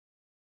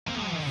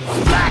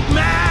Black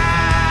math!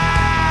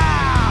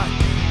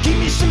 Give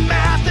me some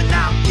math and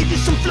I'll give you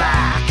some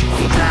flack.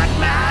 Black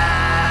math!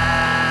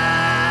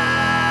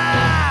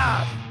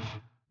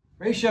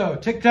 Ratio,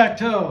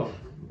 tic-tac-toe.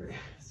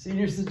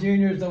 Seniors to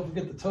juniors, don't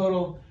forget the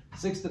total.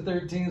 6 to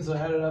 13, so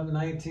add it up,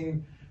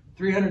 19.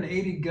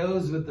 380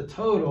 goes with the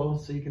total,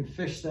 so you can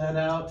fish that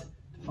out to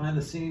find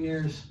the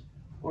seniors.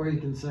 Or you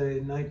can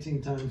say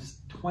 19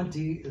 times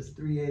 20 is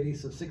 380,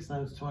 so 6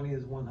 times 20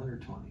 is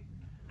 120.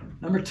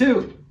 Number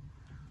 2,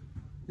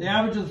 the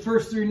average of the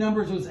first 3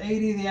 numbers was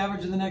 80. The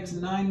average of the next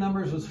 9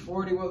 numbers was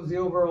 40. What was the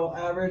overall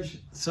average?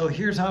 So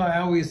here's how I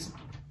always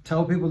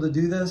tell people to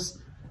do this.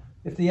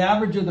 If the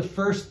average of the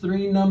first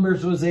 3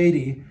 numbers was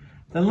 80,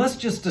 then let's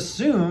just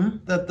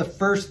assume that the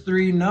first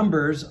 3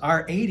 numbers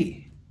are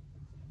 80.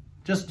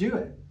 Just do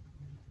it.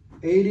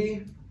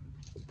 80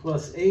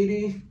 plus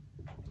 80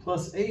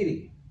 plus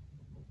 80.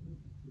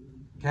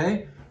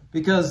 Okay?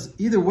 Because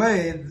either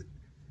way,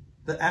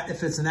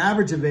 if it's an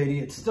average of 80,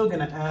 it's still going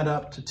to add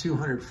up to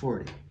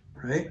 240,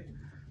 right?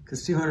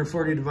 Because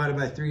 240 divided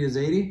by 3 is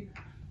 80.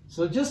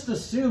 So just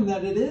assume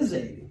that it is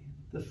 80.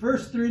 The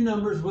first 3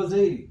 numbers was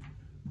 80.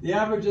 The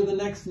average of the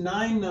next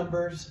 9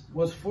 numbers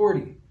was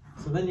 40.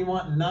 So then you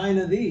want 9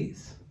 of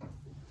these.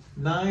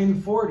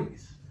 9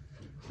 40s.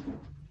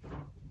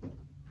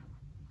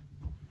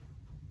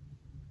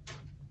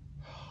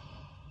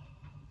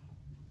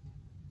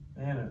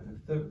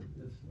 Man, if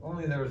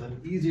only there was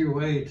an easier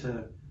way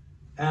to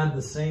add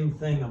the same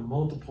thing a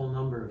multiple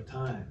number of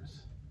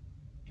times.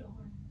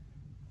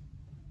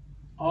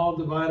 All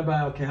divided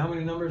by, okay, how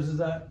many numbers is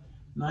that?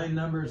 9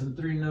 numbers and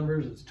 3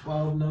 numbers, it's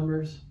 12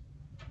 numbers.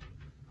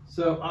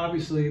 So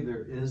obviously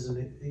there is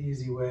an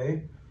easy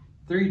way.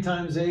 3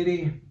 times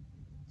 80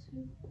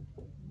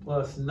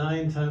 plus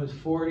 9 times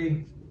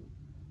 40,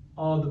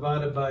 all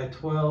divided by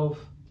 12.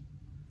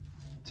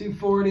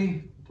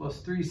 240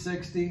 plus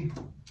 360,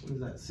 what is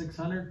that,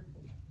 600?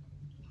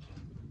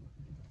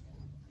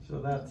 So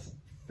that's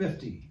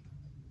 50,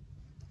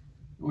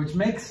 which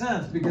makes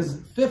sense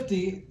because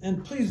 50,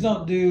 and please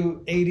don't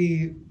do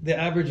 80, the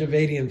average of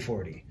 80 and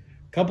 40.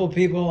 A couple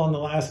people on the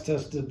last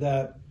test did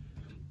that,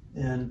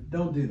 and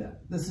don't do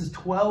that. This is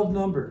 12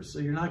 numbers, so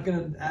you're not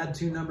going to add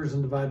 2 numbers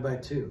and divide by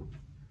 2.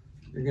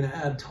 You're going to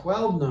add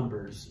 12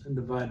 numbers and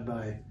divide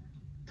by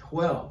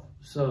 12.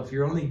 So if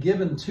you're only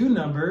given 2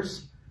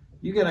 numbers,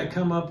 you got to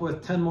come up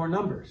with 10 more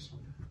numbers.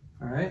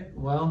 All right,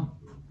 well,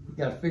 you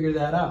got to figure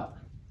that out.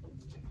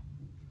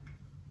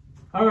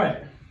 All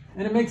right,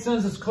 and it makes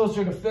sense it's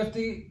closer to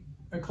 50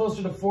 or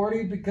closer to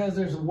 40 because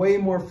there's way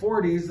more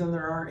 40s than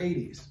there are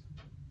 80s.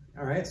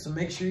 All right, so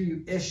make sure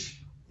you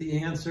ish the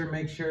answer,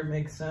 make sure it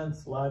makes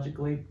sense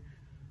logically.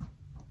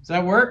 Does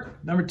that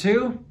work? Number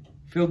 2,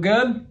 feel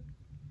good?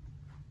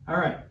 All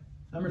right,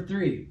 number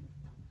 3,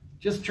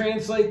 just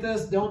translate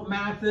this, don't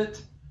math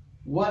it.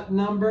 What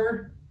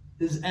number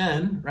is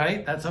n,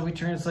 right? That's how we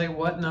translate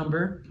what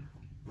number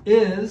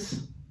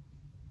is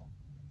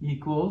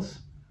equals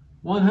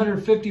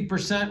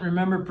 150%.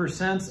 Remember,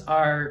 percents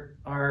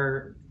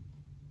are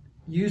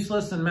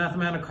useless in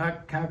mathematical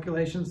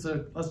calculations,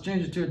 so let's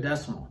change it to a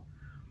decimal.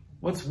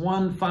 What's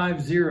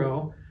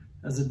 150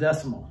 as a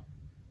decimal?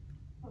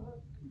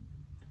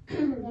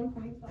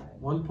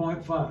 1.5.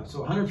 1.5.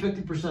 So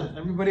 150%.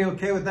 Everybody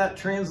okay with that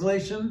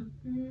translation?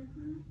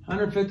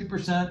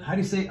 150%. How do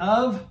you say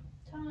of?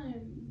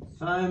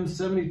 Times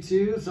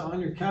 72. So on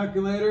your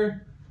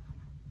calculator,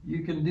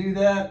 you can do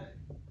that.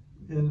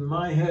 In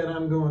my head,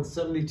 I'm going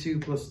 72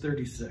 plus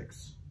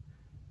 36.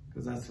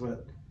 Because that's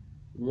what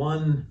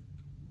 1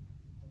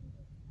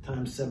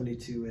 times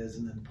 72 is,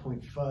 and then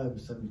 0.5 of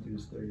 72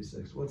 is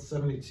 36. What's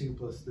 72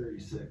 plus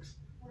 36?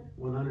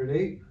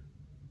 108?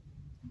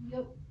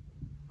 Yep.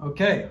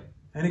 Okay.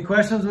 Any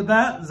questions with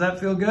that? Does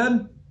that feel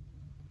good?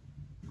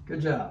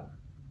 Good job.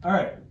 All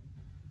right.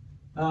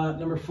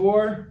 Number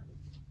 4.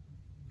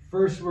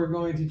 First, we're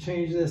going to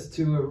change this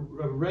to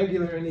a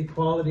regular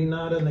inequality,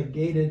 not a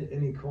negated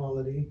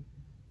inequality.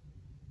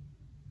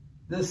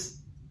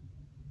 This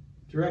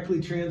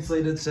directly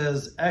translated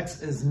says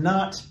x is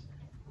not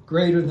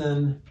greater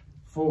than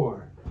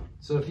 4.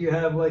 So if you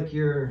have like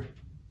your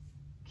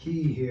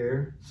key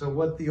here, so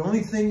what the only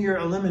thing you're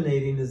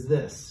eliminating is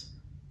this.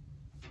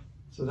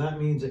 So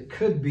that means it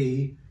could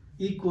be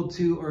equal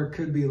to or it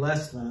could be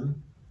less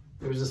than.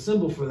 There's a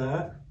symbol for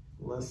that,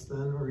 less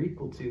than or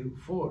equal to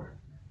 4.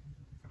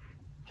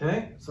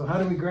 Okay, so how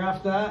do we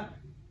graph that?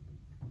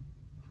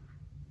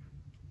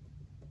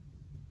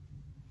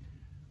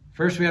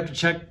 First, we have to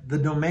check the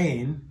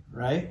domain,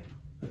 right?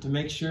 We have to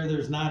make sure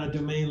there's not a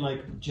domain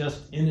like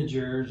just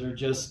integers or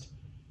just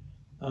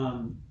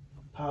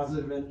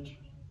positive integers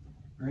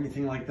or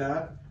anything like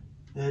that.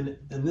 And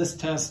this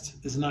test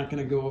is not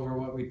going to go over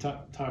what we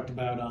talked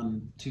about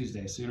on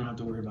Tuesday, so you don't have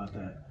to worry about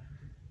that.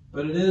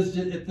 But it is,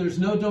 if there's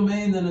no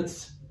domain, then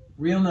it's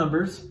real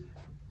numbers.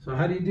 So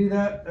how do you do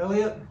that,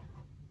 Elliot?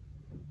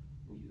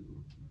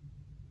 You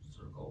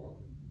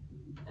circle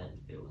and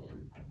fill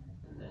in,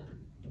 and then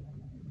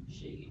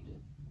shade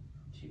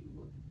to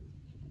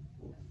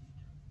left.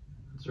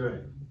 That's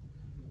right.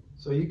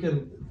 So you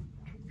can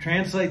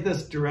translate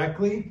this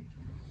directly,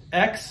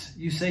 X,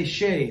 you say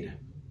shade.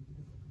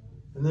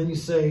 And then you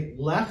say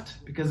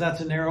left, because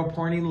that's an arrow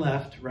pointing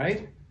left,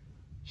 right?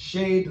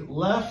 Shade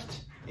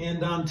left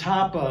and on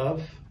top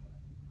of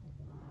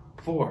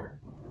 4.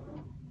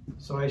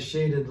 So I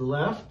shaded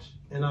left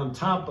and on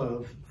top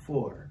of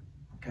 4,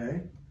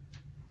 okay?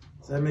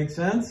 Does that make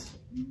sense?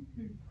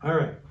 All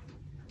right,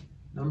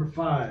 number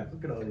 5.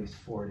 Look at all these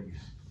 40s.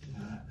 Get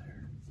out of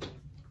there.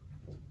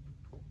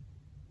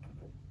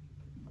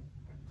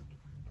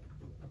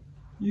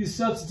 Use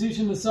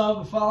substitution to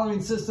solve the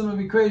following system of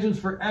equations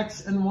for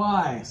x and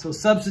y. So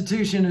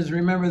substitution is,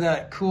 remember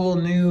that cool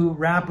new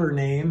wrapper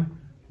name.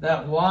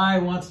 That y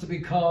wants to be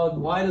called,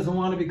 y doesn't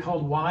want to be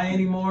called y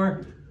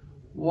anymore.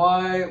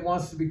 Y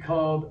wants to be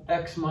called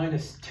x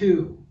minus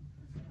 2.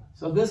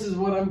 So this is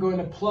what I'm going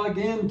to plug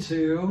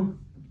into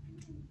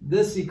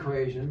this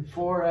equation,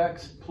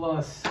 4x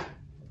plus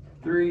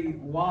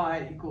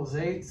 3y equals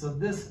 8. So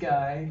this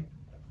guy,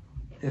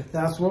 if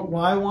that's what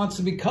y wants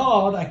to be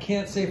called, I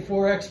can't say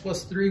 4x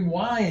plus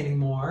 3y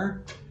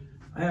anymore.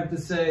 I have to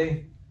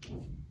say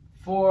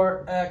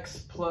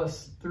 4x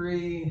plus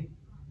 3x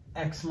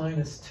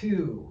minus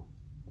 2.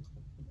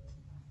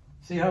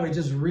 See how we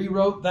just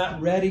rewrote that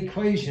red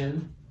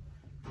equation,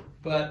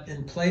 but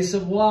in place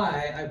of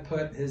y, I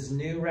put his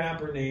new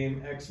wrapper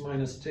name, x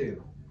minus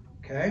 2,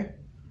 okay?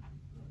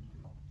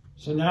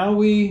 So now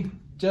we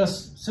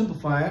just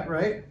simplify it,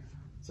 right?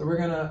 So we're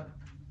gonna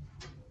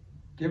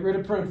get rid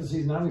of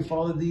parentheses. Now we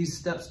followed these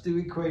steps to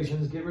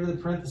equations. Get rid of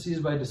the parentheses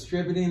by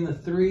distributing the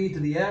 3 to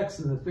the x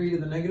and the 3 to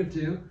the negative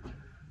 2.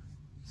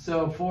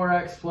 So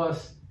 4x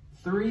plus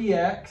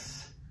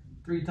 3x,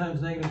 3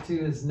 times negative 2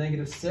 is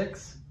negative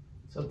 6.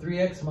 So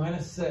 3x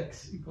minus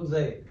 6 equals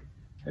 8.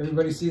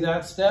 Everybody see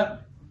that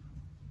step?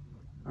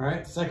 All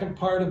right, second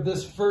part of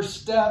this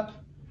first step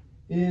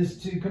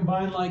is to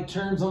combine like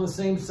terms on the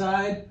same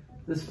side.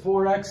 This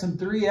 4x and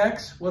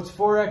 3x. What's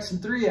 4x and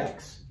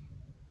 3x?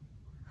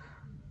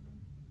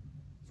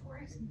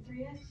 4x and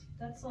 3x?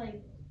 That's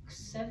like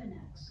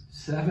 7x.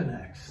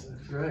 7x,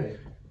 that's right.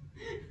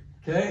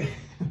 Okay.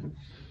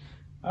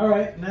 All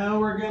right, now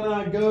we're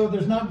gonna go,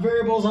 there's not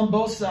variables on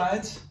both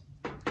sides.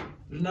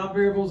 There's not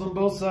variables on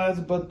both sides,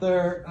 but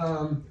they're,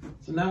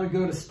 so now we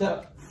go to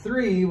step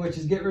 3, which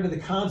is get rid of the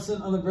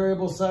constant on the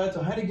variable side.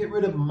 So how do you get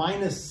rid of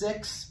minus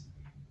 6?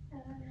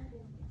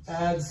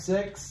 Add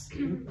 6,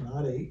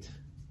 not 8.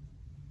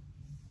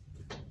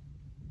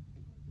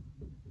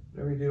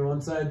 Whatever you do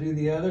one side, do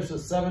the other. So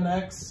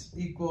 7x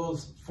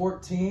equals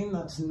 14.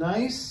 That's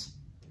nice.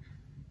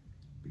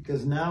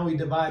 Because now we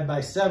divide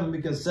by 7,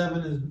 because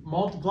 7 is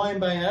multiplying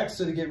by x.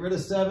 So to get rid of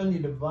 7, you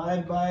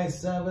divide by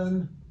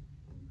 7.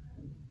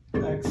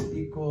 X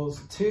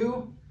equals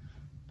 2.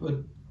 But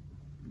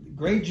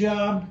great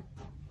job.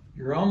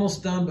 You're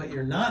almost done, but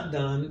you're not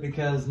done,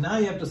 because now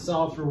you have to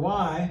solve for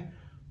y.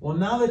 Well,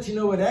 now that you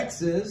know what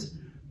x is,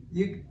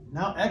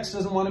 now x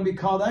doesn't want to be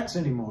called x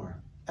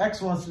anymore.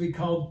 X wants to be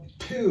called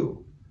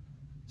 2.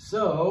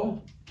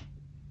 So,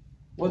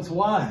 what's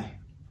y?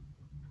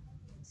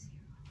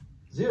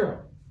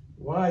 0.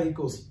 Y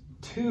equals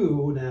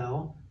 2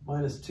 now,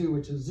 minus 2,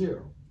 which is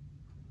 0.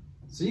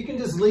 So you can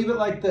just leave it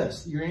like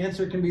this. Your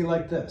answer can be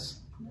like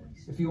this.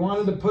 If you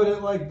wanted to put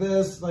it like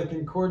this, like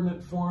in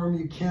coordinate form,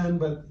 you can,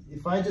 but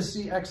if I just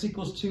see x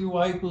equals 2,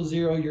 y equals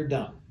 0, you're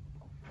done.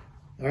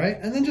 All right,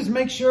 and then just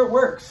make sure it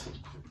works.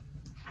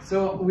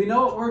 So we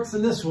know it works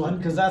in this one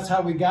because that's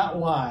how we got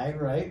y,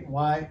 right?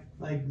 Y,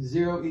 like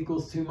 0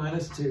 equals 2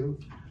 minus 2.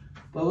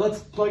 But let's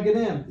plug it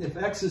in. If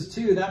x is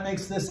 2, that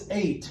makes this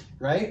 8,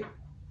 right?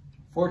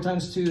 4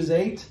 times 2 is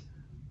 8,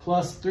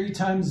 plus 3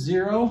 times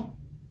 0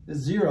 is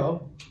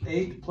 0.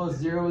 8 plus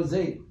 0 is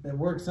 8. It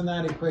works in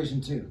that equation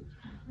too.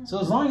 So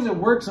as long as it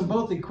works in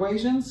both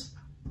equations,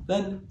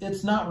 then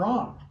it's not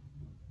wrong.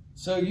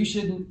 So you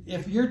shouldn't,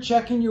 if you're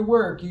checking your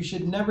work, you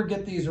should never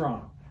get these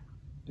wrong.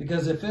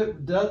 Because if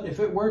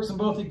it works in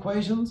both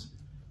equations,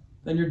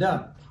 then you're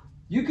done.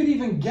 You could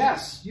even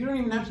guess. You don't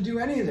even have to do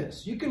any of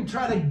this. You can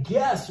try to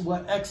guess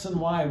what x and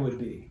y would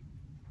be.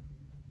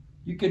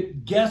 You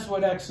could guess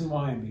what x and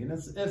y would be. And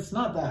it's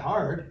not that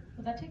hard.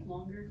 Would that take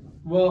longer?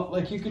 Well,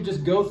 like you could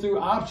just go through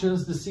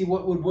options to see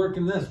what would work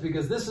in this,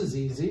 because this is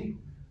easy.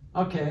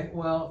 Okay,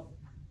 well,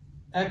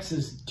 x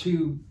is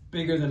 2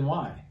 bigger than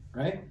y,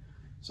 right?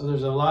 So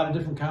there's a lot of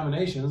different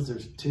combinations.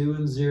 There's 2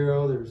 and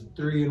 0, there's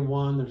 3 and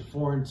 1, there's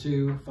 4 and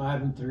 2,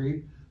 5 and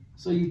 3.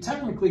 So you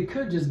technically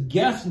could just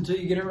guess until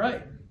you get it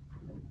right.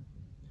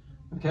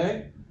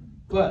 Okay?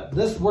 But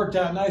this worked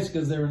out nice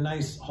because they were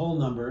nice whole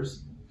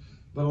numbers.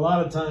 But a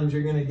lot of times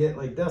you're going to get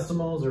like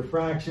decimals or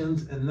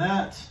fractions, and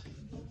that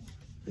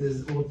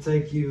will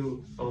take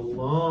you a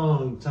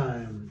long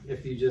time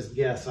if you just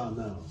guess on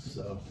those.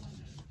 So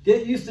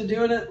get used to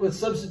doing it with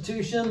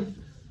substitution.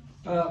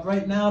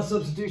 Right now,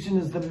 substitution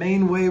is the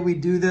main way we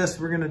do this.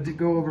 We're going to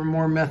go over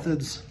more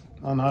methods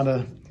on how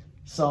to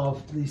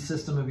solve the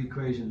system of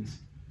equations.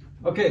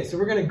 Okay, so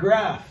we're going to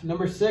graph.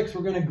 Number 6,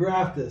 we're going to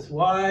graph this.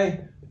 Y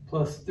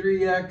plus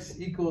 3x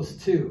equals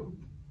 2.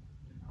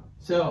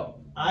 So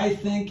I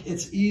think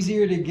it's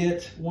easier to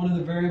get one of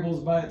the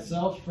variables by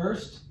itself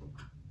first.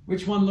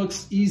 Which one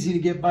looks easy to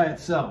get by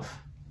itself?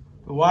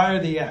 The y or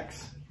the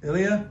x?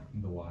 Ilya?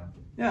 The y.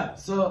 Yeah,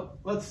 so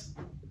let's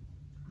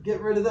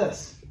get rid of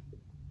this.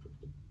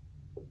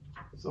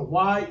 So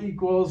y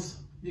equals,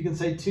 you can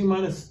say 2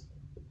 minus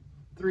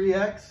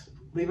 3x,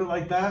 leave it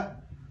like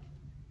that.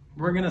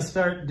 We're gonna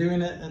start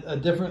doing it a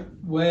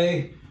different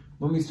way.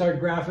 When we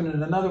start graphing it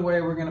another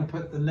way, we're gonna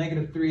put the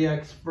negative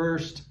 3x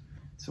first.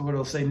 So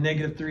it'll say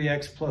negative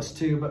 3x plus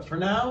 2, but for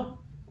now,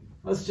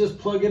 let's just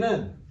plug it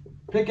in.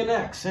 Pick an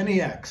x, any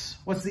x.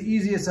 What's the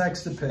easiest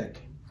x to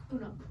pick? Oh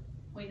no,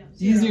 wait no.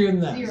 Easier than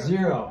that,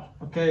 0.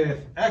 Okay, if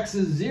x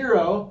is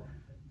 0,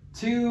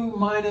 2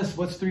 minus,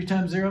 what's 3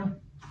 times 0?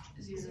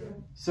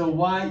 0. So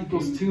y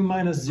equals 2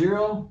 minus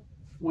 0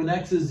 when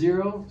x is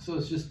 0, so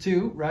it's just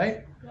 2,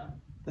 right? Yeah.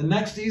 The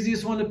next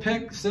easiest one to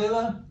pick,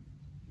 Selah?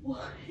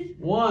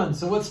 1.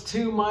 So what's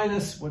 2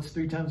 minus, what's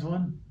 3 times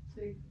 1?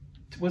 3.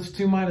 What's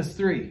 2 minus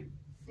 3?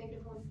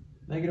 Negative 1.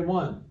 Negative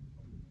 1.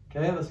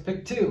 Okay, let's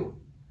pick 2.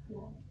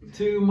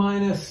 2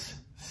 minus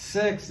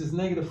 6 is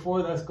negative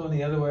 4. That's going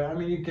the other way. I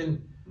mean, you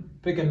can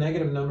pick a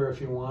negative number if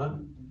you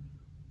want.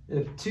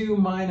 If 2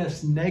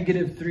 minus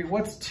negative 3,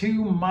 what's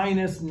 2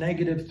 minus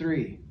negative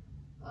 3?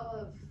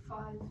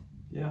 5.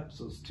 Yeah,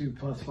 so it's 2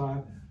 plus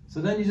 5.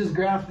 So then you just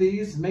graph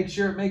these. Make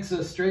sure it makes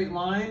a straight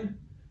line.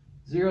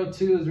 0,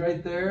 2 is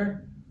right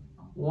there.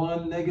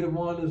 1, negative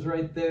 1 is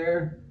right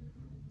there.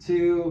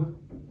 2,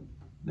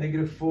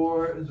 negative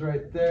 4 is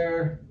right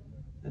there.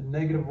 And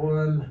negative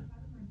 1,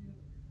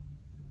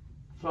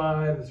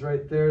 5 is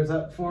right there. Does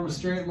that form a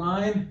straight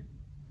line?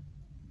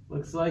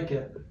 Looks like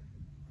it.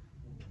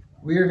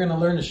 We are going to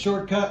learn a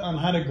shortcut on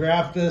how to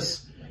graph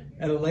this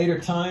at a later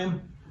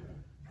time.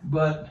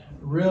 But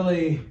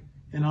really,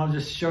 and I'll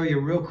just show you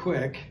real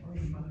quick,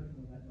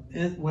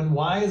 when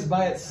y is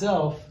by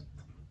itself,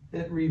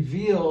 it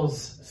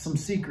reveals some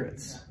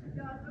secrets.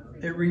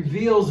 It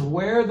reveals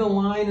where the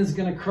line is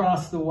going to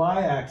cross the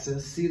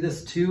y-axis. See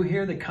this 2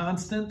 here, the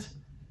constant?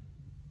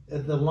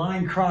 The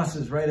line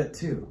crosses right at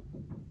 2.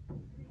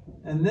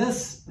 And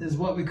this is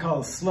what we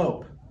call a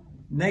slope.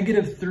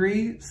 Negative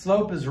 3,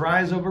 slope is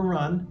rise over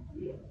run.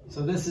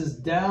 So this is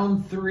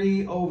down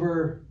 3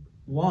 over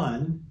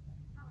 1.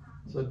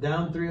 So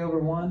down 3 over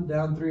 1,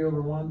 down 3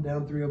 over 1,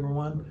 down 3 over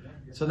 1.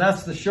 So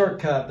that's the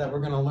shortcut that we're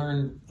going to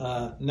learn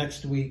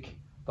next week.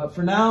 But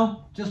for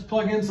now, just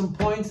plug in some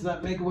points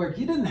that make it work.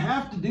 You didn't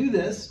have to do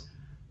this.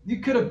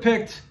 You could have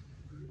picked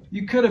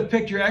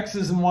your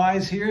x's and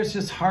y's here. It's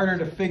just harder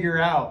to figure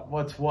out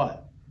what's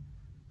what.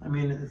 I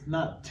mean, it's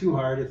not too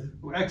hard. If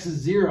x is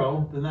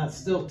 0, then that's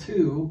still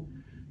 2.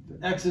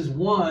 If x is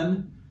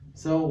 1,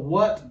 so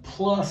what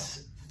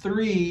plus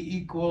 3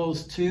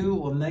 equals 2?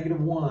 Well, negative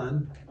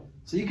 1.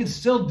 So you can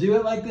still do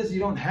it like this. You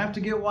don't have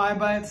to get y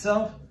by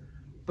itself,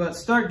 but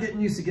start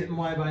getting used to getting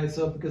y by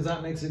itself because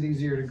that makes it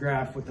easier to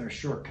graph with our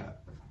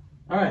shortcut.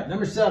 All right,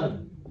 number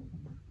 7.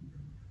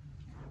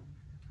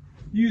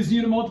 Use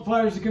unit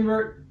multipliers to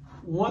convert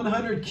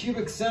 100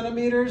 cubic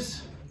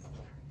centimeters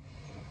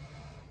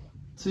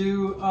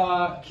to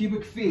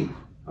cubic feet.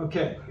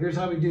 Okay, here's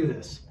how we do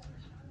this.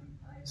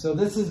 So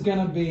this is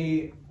going to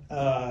be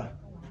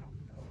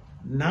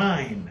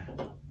 9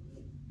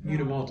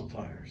 unit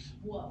multipliers.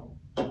 Whoa.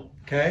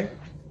 Okay?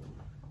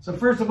 So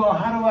first of all,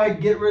 how do I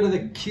get rid of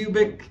the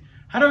cubic?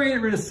 How do I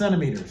get rid of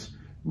centimeters?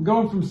 I'm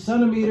going from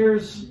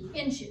centimeters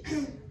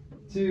Inches.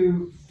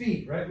 to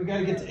feet, right? We got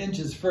to get to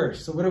inches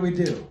first. So what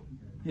do?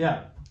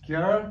 Yeah,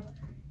 Kiara?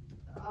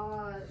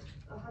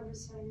 100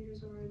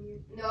 centimeters over a meter.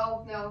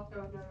 No.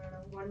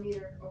 1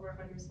 meter over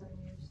 100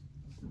 centimeters.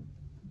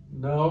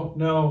 No.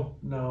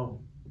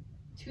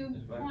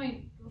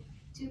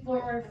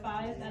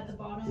 2.245 at the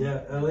bottom.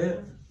 Yeah,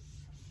 Elliot?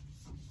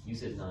 You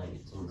said 9.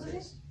 It's only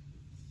 6.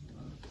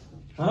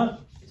 Huh?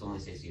 It's only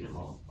 6 unit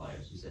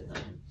multipliers. You said 9.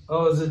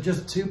 Oh, is it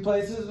just 2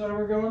 places that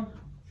we're going?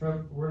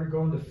 We're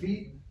going to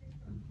feet?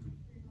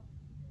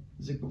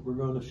 Is it we're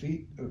going to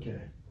feet?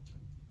 Okay.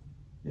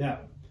 Yeah.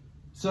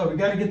 So we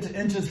got to get to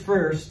inches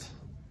first.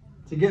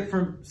 To get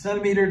from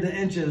centimeter to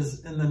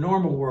inches in the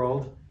normal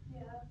world,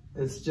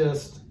 it's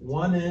just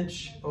 1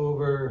 inch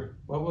over,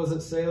 what was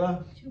it,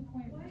 Selah?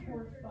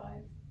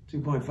 2.45.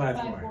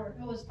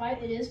 2.54. It was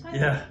 5. It is 5?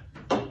 Yeah.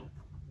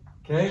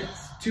 Okay,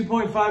 it's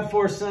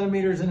 2.54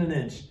 centimeters in an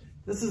inch.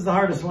 This is the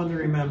hardest one to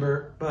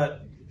remember,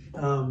 but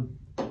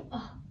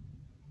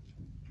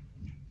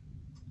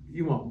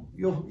you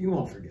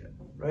won't forget,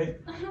 right?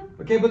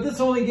 Okay, but this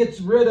only gets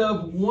rid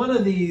of one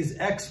of these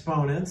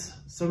exponents.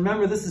 So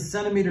remember, this is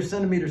centimeters.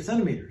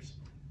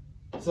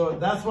 So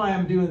that's why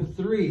I'm doing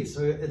 3.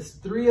 So it's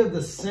 3 of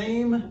the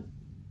same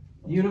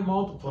unit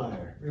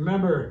multiplier.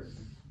 Remember,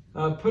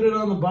 put it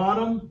on the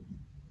bottom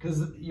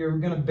because you're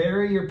going to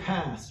bury your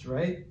past,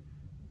 right?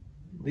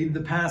 Leave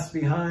the past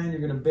behind. You're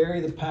going to bury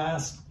the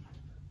past.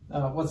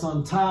 What's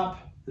on top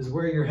is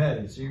where you're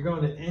headed. So you're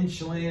going to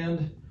inch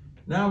land.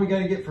 Now we got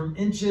to get from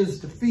inches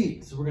to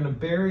feet. So we're going to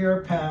bury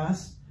our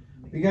past.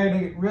 We got to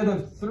get rid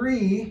of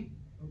 3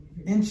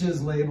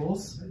 inches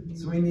labels.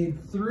 So we need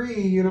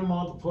 3 unit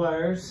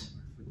multipliers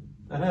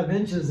that have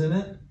inches in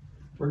it.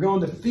 We're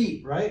going to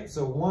feet, right?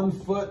 So 1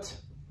 foot,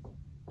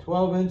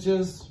 12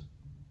 inches.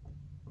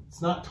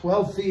 It's not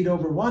 12 feet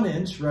over 1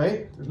 inch,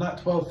 right? There's not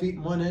 12 feet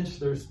in 1 inch.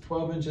 There's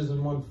 12 inches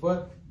in 1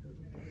 foot.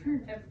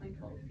 Definitely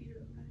 12 feet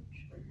over 1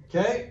 inch.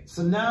 Okay,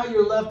 so now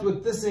you're left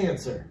with this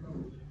answer.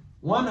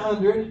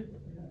 100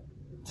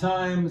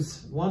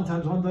 times 1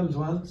 times 1 times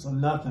 1, so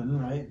nothing,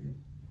 right?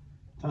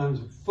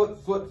 Times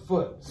foot, foot,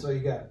 foot. So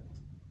you got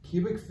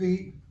cubic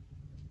feet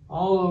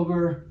all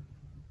over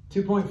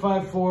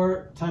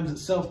 2.54 times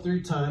itself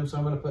 3 times. So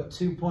I'm going to put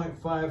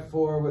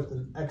 2.54 with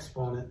an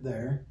exponent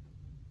there.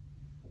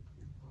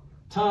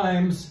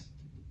 Times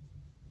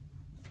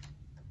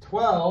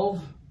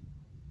 12,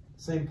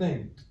 same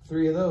thing,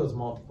 3 of those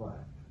multiply.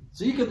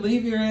 So you could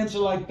leave your answer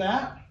like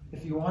that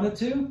if you wanted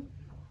to.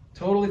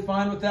 Totally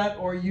fine with that,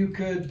 or you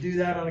could do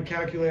that on a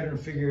calculator and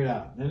figure it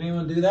out. Did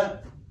anyone do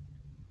that?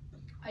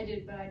 I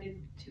did, but I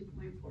did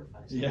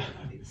 2.45, so Yeah. it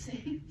might not be the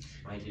same.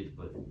 I did,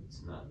 but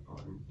it's not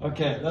on.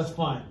 Okay, that's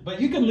fine. But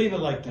you can leave it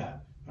like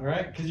that, all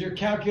right? Because your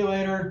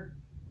calculator,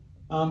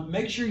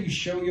 make sure you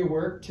show your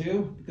work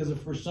too, because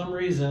if for some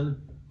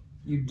reason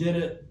you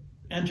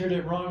entered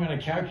it wrong on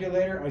a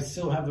calculator, I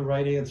still have the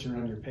right answer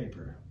on your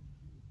paper.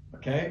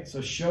 Okay,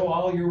 so show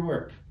all your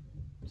work.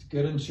 It's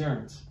good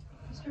insurance.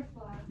 Mr.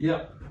 Fly.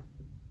 Yep.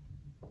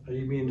 Are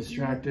you being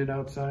distracted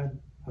outside?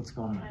 What's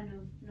going on? Kind of.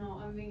 No,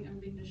 I'm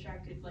being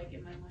distracted, like,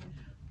 in my mind.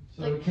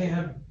 So we can't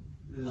have,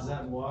 is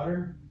that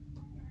water?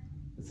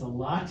 It's a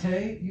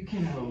latte? You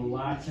can't have a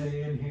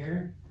latte in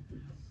here.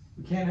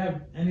 We can't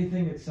have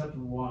anything except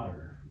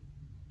water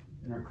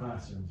in our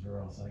classrooms or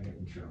else I get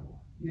in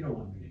trouble. You don't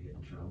want me to get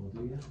in trouble,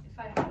 do you? If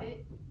I had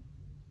it,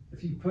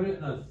 If you put it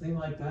in a thing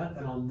like that,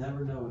 then I'll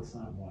never know it's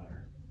not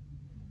water.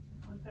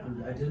 what if I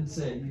don't I have didn't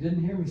say it. You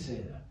didn't hear me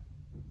say that.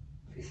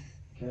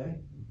 Okay?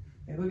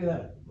 Hey, look at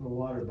that little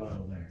water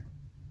bottle there.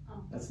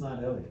 Oh. That's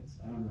not Elliot's.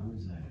 I don't know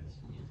whose that is.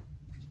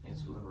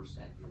 It's whoever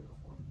sat here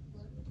before.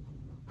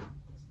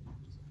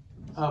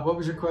 What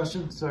was your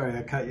question? Sorry,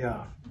 I cut you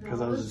off because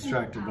No, I I was was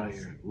distracted gonna by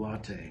ask. your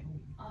latte.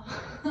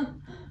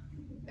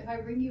 If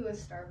I bring you a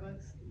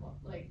Starbucks,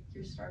 like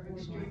your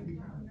Starbucks drink,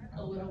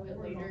 a little bit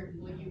later,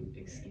 will you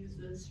excuse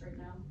this right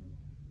now?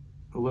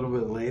 A little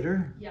bit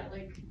later? Yeah,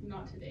 like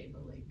not today,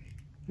 but like.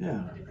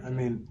 Yeah, I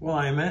mean, well,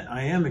 I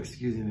am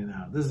excusing it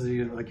now. This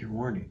is like your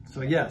warning.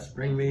 So yes,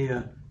 bring me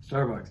a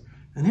Starbucks.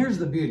 And here's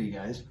the beauty,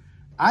 guys.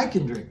 I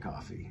can drink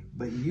coffee,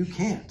 but you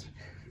can't.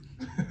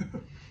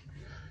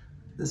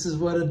 This is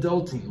what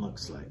adulting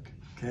looks like,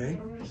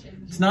 okay?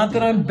 It's not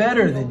that I'm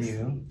better than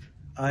you.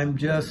 I'm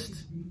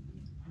just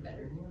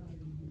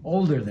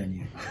older than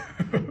you.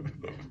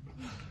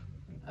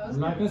 I'm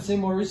not going to say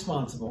more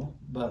responsible,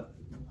 but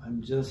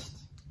I'm just,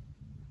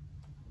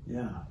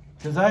 yeah.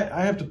 Because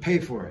I have to pay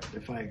for it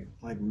if I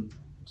like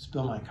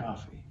spill my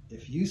coffee.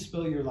 If you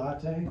spill your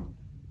latte,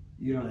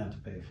 you don't have to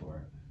pay for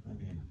it. I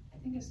mean, I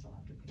think I still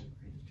have to pay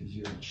for it. because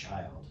you're a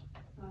child.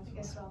 No, I think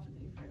I still have to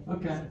pay for it.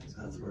 Okay,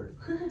 that's weird.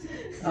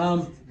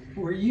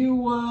 Were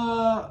you,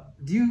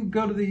 do you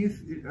go to the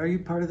youth, are you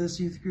part of this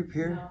youth group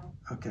here?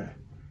 No. Okay.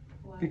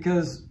 Why?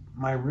 Because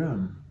my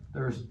room,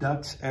 there's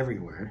ducks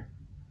everywhere.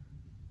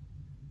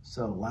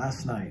 So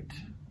last night,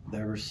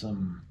 there were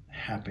some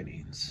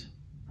happenings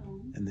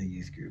in the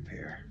youth group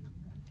here.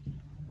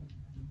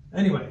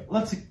 Anyway,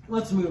 let's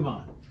move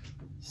on.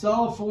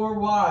 Solve for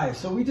y.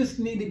 So we just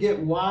need to get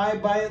y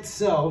by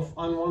itself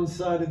on one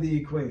side of the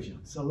equation.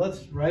 So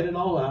let's write it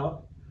all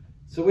out.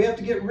 So we have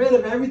to get rid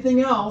of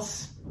everything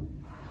else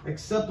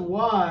except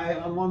y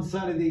on one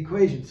side of the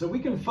equation. So we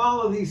can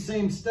follow these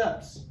same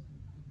steps.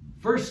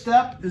 First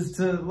step is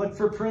to look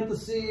for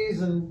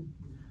parentheses, and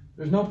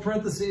there's no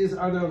parentheses.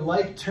 Are there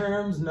like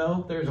terms?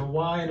 No, there's a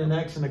y and an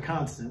x and a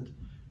constant.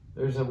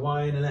 There's a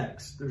y and an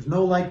x. There's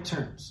no like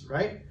terms,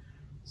 right?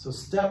 So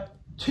step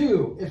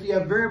 2, if you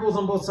have variables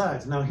on both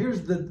sides. Now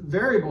here's the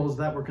variables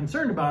that we're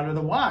concerned about are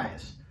the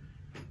y's.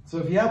 So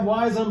if you have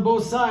y's on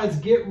both sides,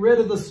 get rid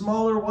of the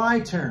smaller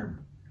y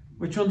term.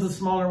 Which one's the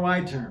smaller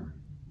y term?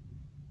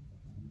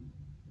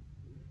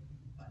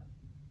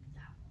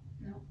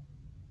 No.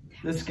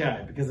 This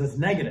guy, because it's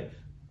negative,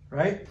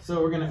 right?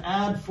 So we're going to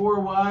add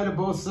 4y to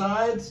both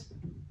sides.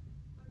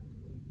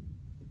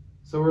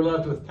 So we're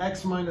left with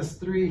x minus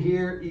 3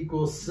 here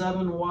equals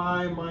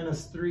 7y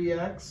minus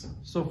 3x.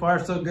 So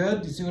far, so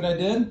good. Do you see what I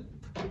did?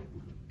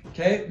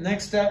 Okay,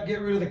 next step, get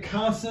rid of the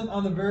constant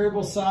on the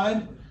variable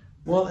side.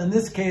 Well, in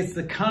this case,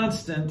 the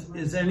constant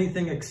is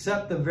anything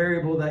except the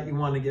variable that you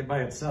want to get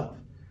by itself.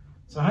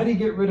 So how do you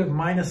get rid of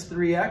minus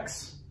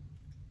 3x?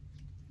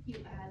 You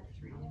add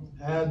 3.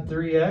 Add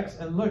 3x,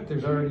 and look,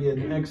 there's already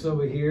an x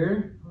over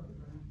here.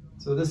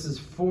 So this is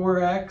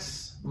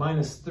 4x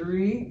minus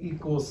 3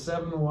 equals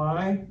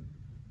 7y.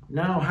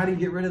 Now, how do you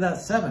get rid of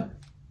that 7?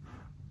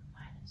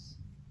 Minus.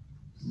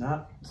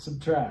 Not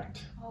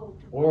subtract. Oh,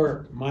 divide.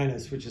 Or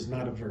minus, which is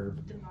not a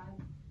verb.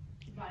 Divide.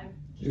 Divide.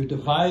 You're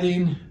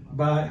dividing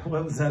by,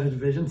 what was that, a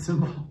division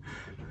symbol?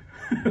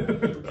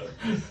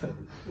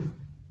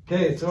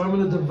 Okay, so I'm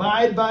going to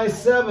divide by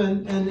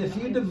 7, and if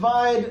you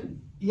divide,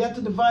 you have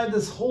to divide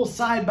this whole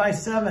side by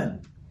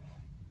 7.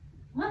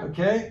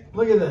 Okay,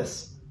 look at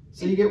this.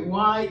 So you get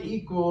y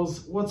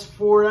equals, what's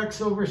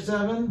 4x over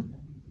 7?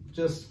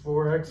 Just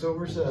 4x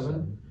over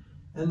 7.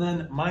 And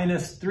then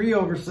minus 3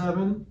 over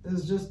 7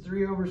 is just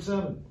 3 over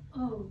 7.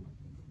 Oh.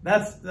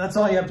 That's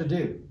all you have to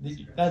do.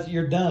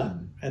 You're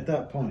done at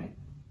that point.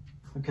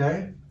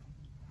 Okay?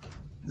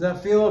 Does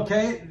that feel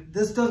okay?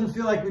 This doesn't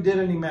feel like we did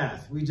any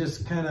math. We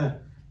just kind of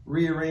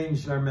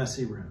rearranged our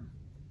messy room.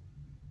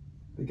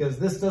 Because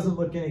this doesn't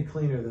look any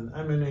cleaner than,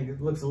 I mean,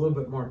 it looks a little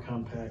bit more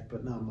compact,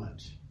 but not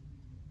much.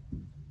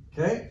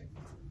 Okay?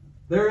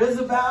 There is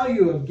a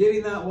value of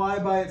getting that y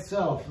by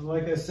itself.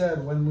 Like I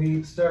said, when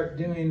we start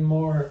doing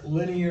more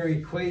linear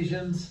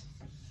equations,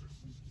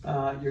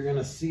 you're going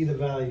to see the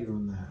value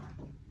in that.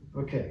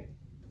 Okay.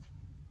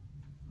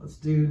 Let's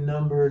do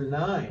number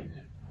 9,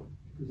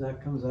 because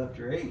that comes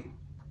after 8.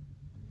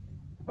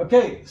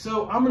 Okay,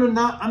 so I'm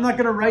not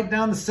going to write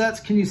down the sets.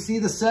 Can you see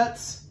the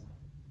sets?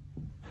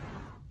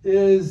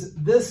 Is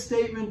this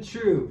statement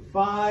true?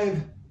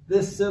 5,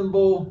 this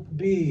symbol,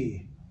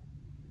 B.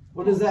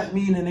 What does that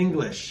mean in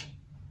English?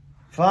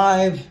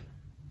 5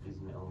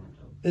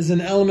 is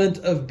an element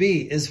of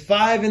B. Is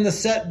 5 in the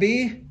set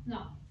B?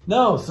 No.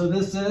 No, so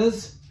this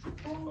is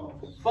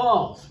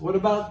false. What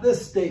about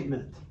this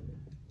statement?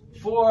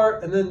 4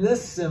 and then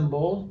this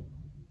symbol,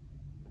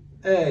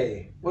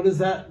 A. What does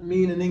that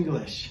mean in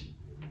English?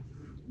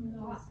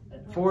 No.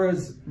 4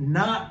 is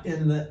not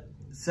in the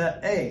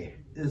set A.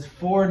 Is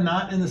 4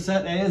 not in the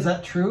set A? Is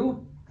that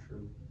true?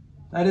 True.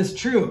 That is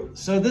true.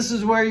 So this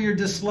is where your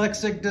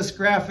dyslexic,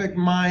 dysgraphic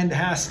mind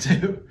has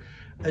to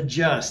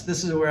adjust.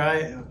 This is where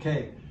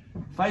okay,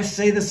 if I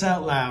say this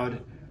out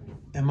loud,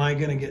 am I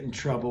going to get in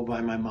trouble by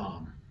my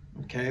mom?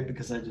 Okay,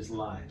 because I just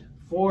lied.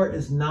 4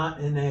 is not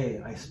in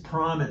A, I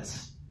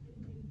promise.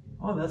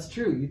 Oh, that's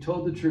true. You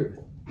told the truth.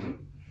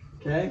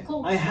 Okay?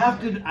 Cool. I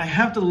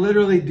have to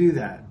literally do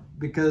that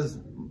because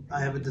I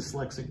have a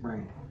dyslexic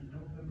brain.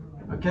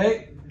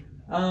 Okay?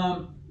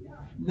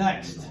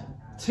 Next,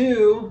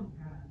 2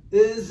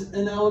 is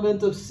an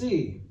element of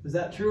C. Is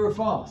that true or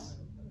false?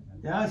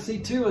 Yeah, I see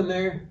 2 in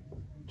there.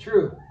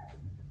 True.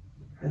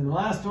 And the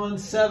last one,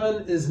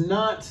 7 is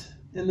not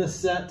in the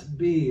set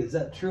B. Is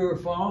that true or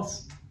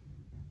false?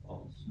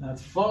 False.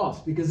 That's false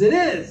because it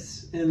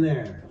is in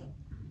there.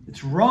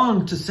 It's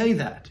wrong to say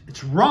that.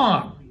 It's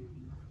wrong.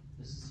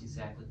 This is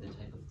exactly the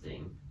type of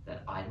thing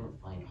that I don't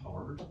find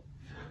hard,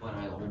 but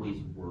I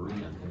always worry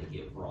I'm going to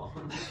get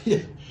wrong.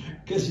 Yeah,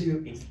 because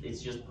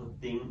It's just the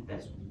thing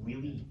that's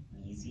really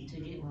easy to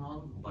get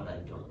wrong, but I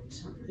don't.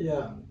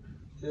 yeah,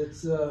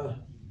 it's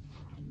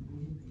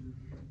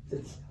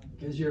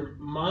because your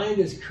mind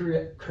is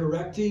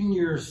correcting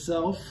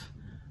yourself,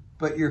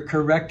 but you're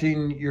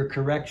correcting your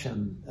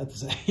correction.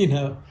 That's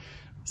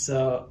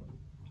so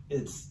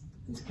it's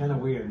kind of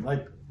weird.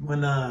 Like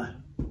when I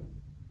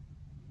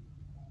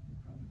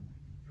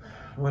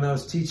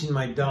was teaching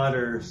my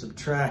daughter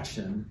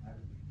subtraction,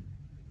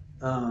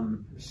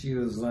 she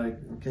was like,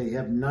 okay, you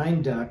have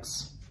 9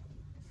 ducks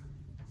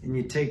and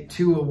you take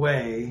 2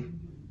 away,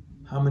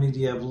 how many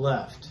do you have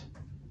left?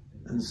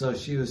 And so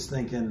she was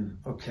thinking,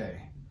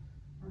 okay,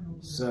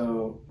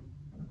 so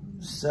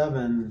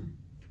 7,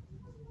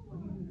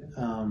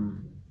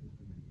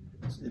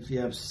 if you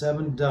have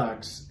 7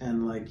 ducks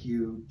and like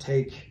you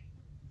take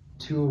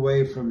 2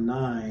 away from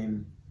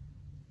 9,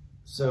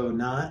 so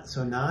 9?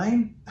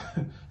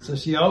 So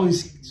she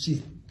knows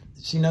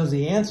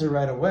the answer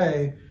right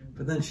away,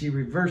 but then she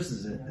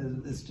reverses it.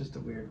 It's just a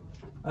weird,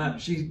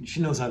 she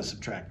knows how to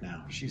subtract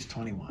now. She's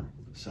 21,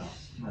 so,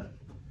 but,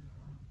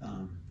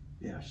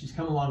 yeah, she's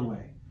come a long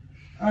way.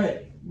 All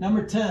right,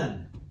 number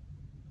 10.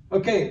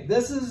 Okay,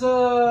 this is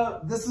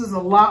a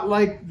lot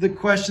like the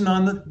question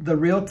on the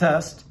real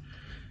test,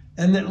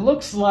 and it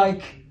looks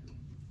like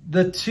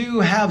the 2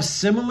 have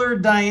similar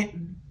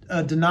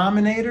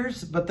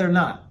denominators, but they're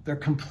not. They're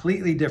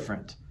completely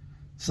different.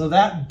 So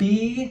that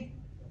B,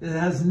 it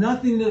has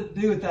nothing to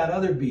do with that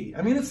other B.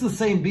 I mean, it's the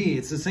same B,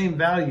 it's the same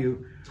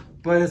value,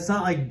 but it's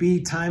not like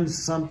B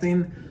times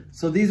something.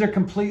 So these are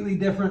completely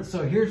different.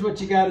 So here's what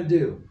you got to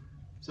do.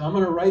 So I'm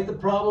going to write the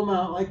problem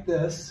out like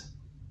this.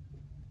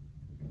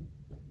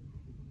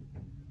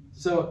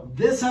 So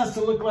this has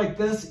to look like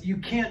this. You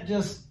can't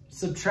just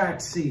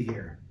subtract C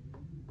here,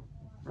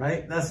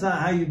 right? That's not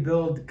how you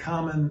build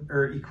common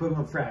or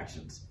equivalent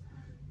fractions.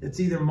 It's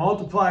either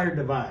multiply or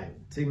divide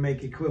to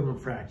make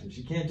equivalent fractions.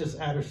 You can't just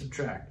add or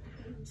subtract.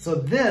 So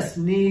this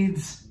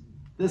needs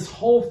this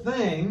whole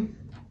thing,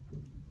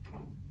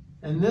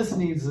 and this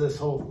needs this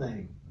whole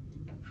thing.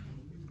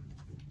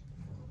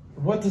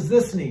 What does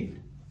this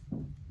need?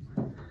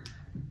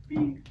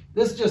 B.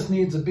 This just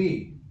needs a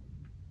B.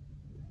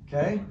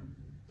 Okay?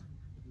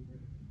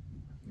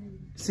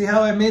 See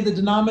how I made the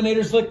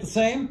denominators look the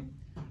same?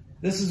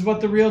 This is what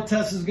the real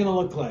test is going to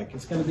look like.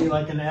 It's going to be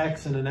like an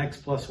X and an X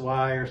plus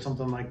Y or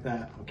something like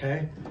that,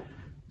 okay?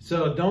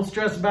 So don't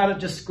stress about it,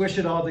 just squish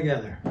it all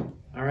together,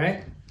 all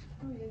right?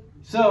 Okay.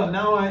 So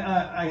now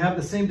I have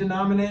the same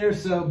denominator,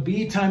 so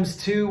B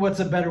times 2, what's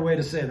a better way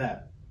to say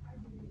that?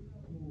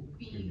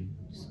 B.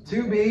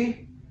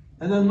 2B,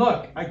 and then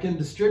look, I can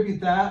distribute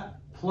that,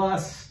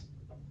 plus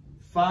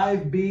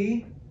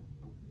 5b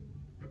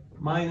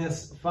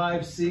minus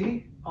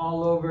 5c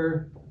all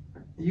over,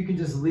 you can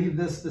just leave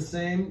this the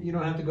same. You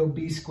don't have to go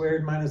b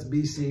squared minus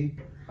bc.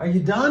 Are you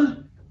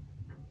done?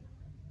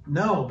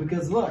 No,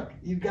 because look,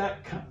 you've got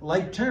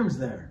like terms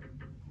there.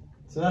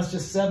 So that's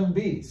just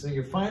 7b. So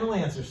your final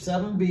answer,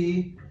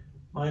 7b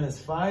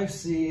minus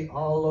 5c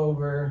all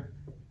over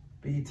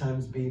b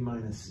times b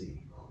minus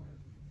c.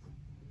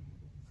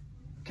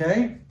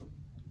 Okay?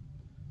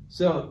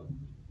 So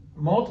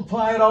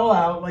multiply it all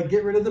out, like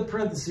get rid of the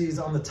parentheses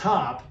on the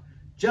top,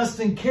 just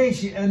in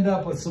case you end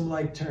up with some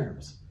like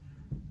terms.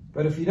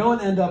 But if you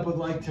don't end up with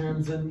like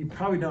terms, then you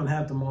probably don't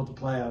have to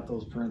multiply out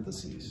those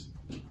parentheses.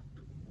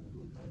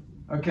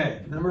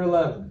 Okay, number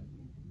 11.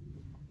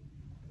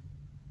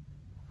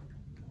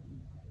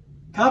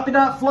 Copy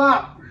dot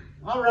flop.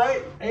 All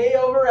right, a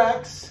over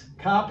x,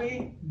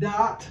 copy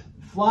dot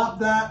flop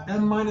that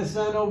m minus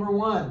n over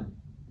 1.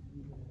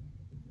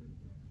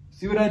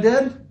 See what I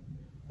did?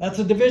 That's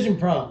a division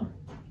problem.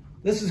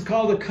 This is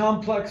called a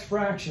complex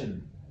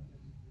fraction.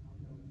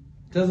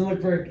 Doesn't look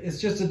very, it's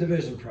just a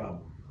division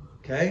problem.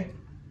 Okay?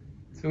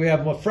 So we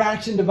have a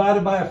fraction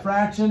divided by a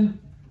fraction.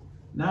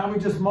 Now we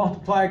just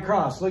multiply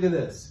across. Look at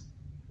this.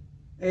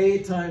 A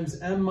times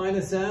m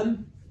minus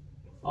n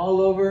all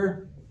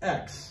over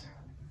x.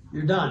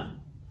 You're done.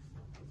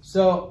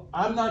 So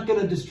I'm not going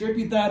to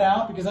distribute that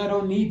out because I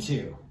don't need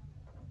to.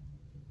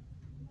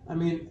 I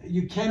mean,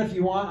 you can if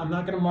you want. I'm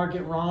not going to mark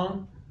it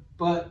wrong.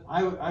 But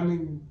I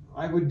mean,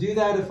 I would do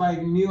that if I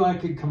knew I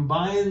could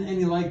combine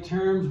any like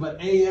terms, but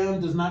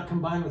am does not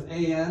combine with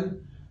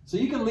an. So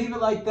you can leave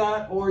it like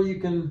that, or you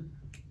can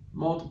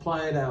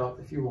multiply it out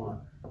if you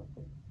want.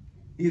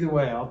 Either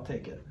way, I'll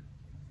take it.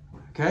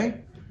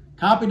 Okay?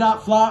 Copy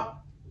dot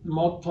flop,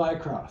 multiply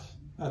across.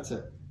 That's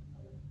it.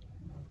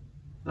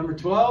 Number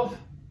 12.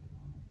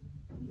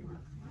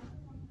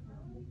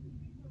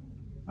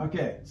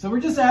 Okay, so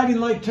we're just adding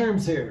like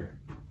terms here.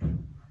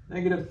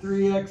 Negative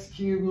 3x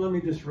cubed, let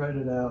me just write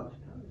it out.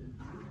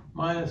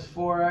 Minus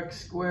 4x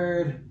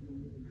squared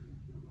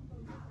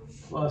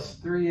plus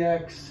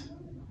 3x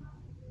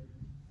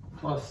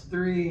plus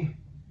 3.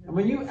 And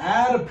when you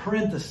add a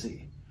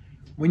parenthesis,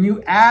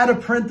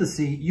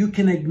 you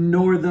can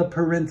ignore the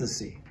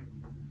parenthesis.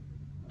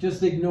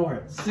 Just ignore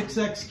it.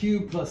 6x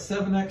cubed plus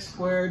 7x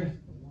squared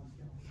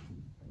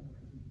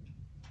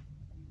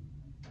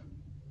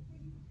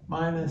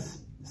minus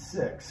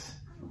 6.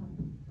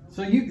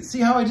 So you see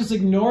how I just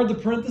ignored the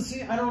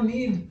parenthesis? I don't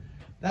need,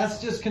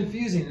 that's just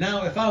confusing.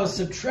 Now, if I was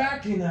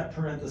subtracting that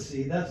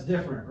parenthesis, that's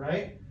different,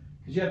 right?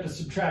 Because you have to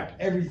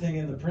subtract everything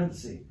in the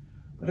parenthesis.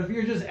 But if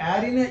you're just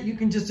adding it, you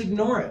can just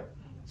ignore it.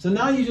 So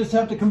now you just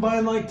have to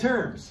combine like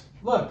terms.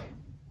 Look,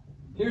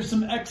 here's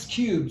some x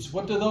cubes.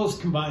 What do those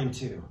combine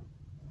to?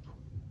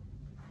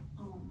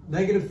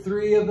 Negative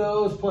 3 of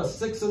those plus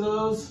 6 of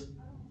those.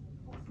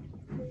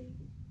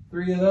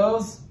 3 of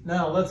those.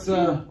 Now let's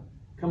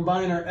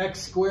combine our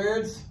x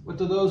squareds. What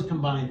do those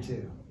combine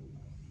to?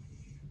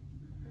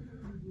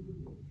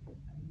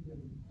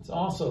 It's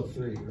also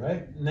 3,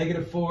 right?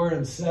 Negative 4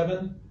 and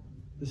 7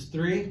 is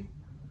 3.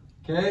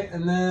 Okay,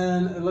 and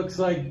then it looks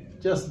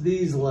like just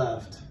these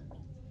left.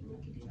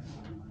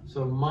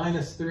 So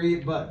minus 3,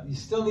 but you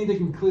still need to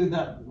include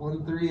that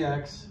 1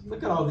 3x.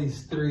 Look at all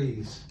these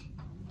 3s.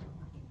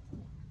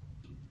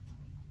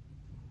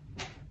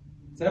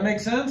 Does that make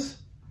sense?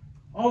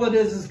 All it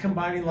is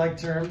combining like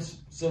terms.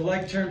 So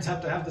like terms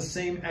have to have the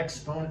same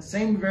exponent,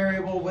 same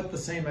variable with the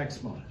same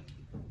exponent.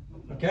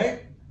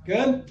 Okay,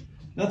 good?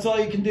 That's all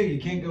you can do. You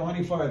can't go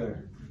any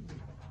farther.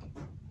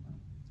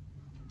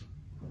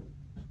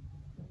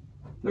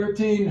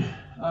 13,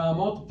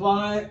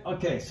 multiply.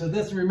 Okay, so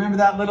this, remember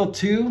that little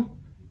 2?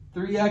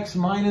 3x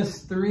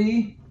minus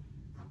 3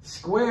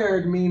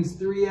 squared means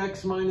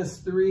 3x minus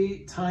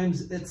 3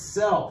 times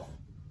itself.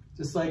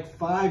 Just like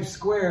 5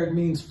 squared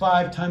means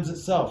 5 times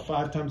itself.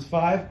 5 times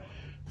 5.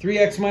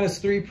 3x minus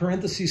 3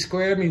 parentheses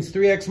squared means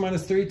 3x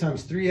minus 3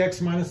 times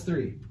 3x minus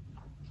 3.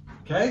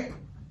 Okay?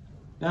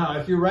 Now,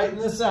 if you're writing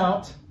this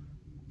out,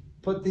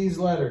 put these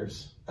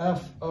letters.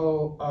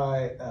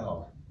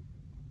 F-O-I-L.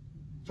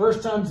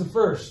 First times the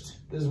first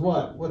is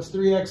what? What's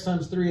 3x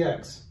times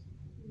 3x?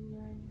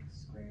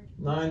 9x squared.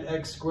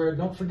 9x squared.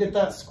 Don't forget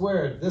that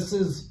squared. This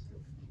is,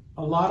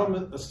 a lot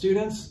of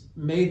students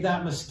made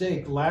that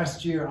mistake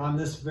last year on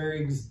this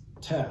very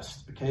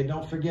test. Okay,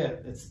 don't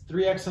forget. It's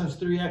 3x times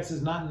 3x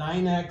is not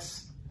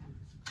 9x.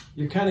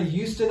 You're kind of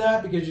used to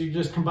that because you're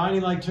just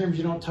combining like terms.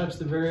 You don't touch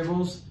the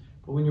variables.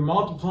 But when you're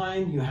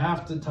multiplying, you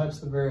have to touch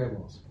the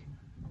variables.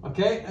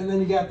 Okay, and then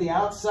you got the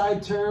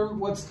outside term.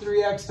 What's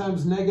 3x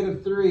times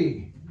negative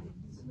 3?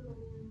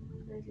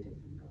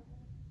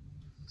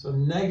 So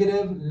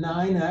negative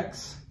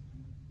 9x.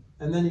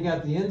 And then you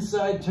got the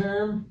inside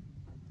term.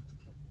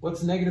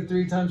 What's negative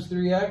 3 times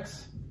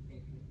 3x?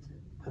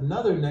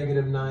 Another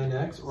negative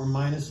 9x or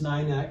minus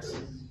 9x.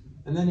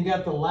 And then you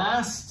got the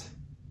last,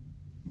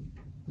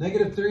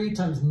 negative 3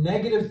 times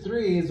negative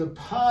 3 is a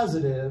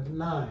positive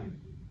 9.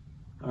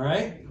 All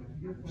right?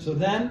 So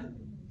then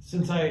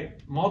since I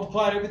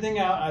multiplied everything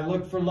out, I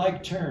look for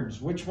like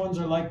terms. Which ones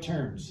are like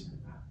terms?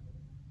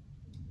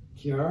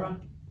 Kiara?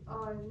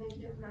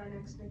 Negative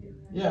 9x, negative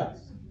 9x. Yeah.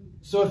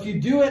 So if you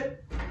do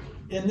it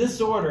in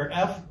this order,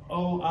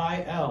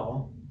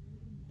 FOIL,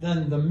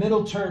 then the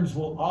middle terms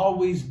will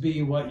always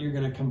be what you're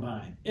going to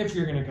combine, if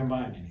you're going to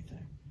combine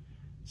anything.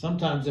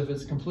 Sometimes if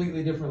it's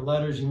completely different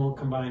letters, you won't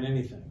combine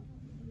anything.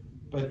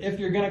 But if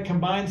you're going to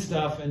combine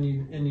stuff and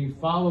you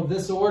follow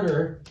this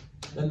order,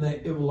 then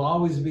it will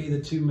always be the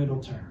two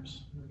middle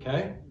terms,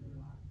 okay?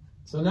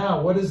 So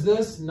now, what is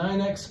this?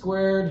 9x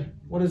squared,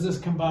 what does this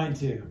combine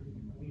to?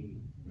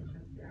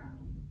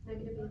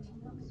 Negative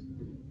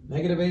 18x.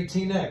 Negative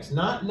 18x.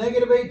 Not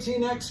negative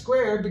 18x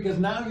squared, because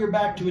now you're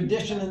back to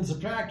addition and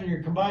subtraction.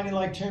 You're combining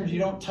like terms. You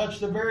don't touch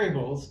the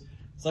variables.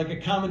 It's like a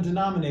common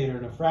denominator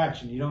in a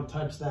fraction. You don't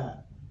touch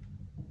that.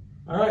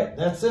 All right,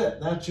 that's it.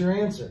 That's your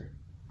answer.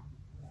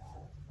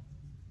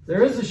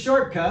 There is a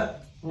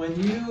shortcut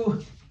when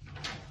you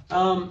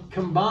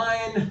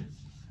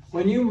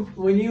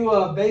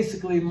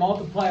basically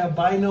multiply a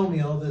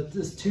binomial, that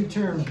this two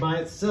terms by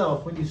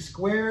itself. When you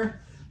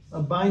square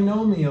a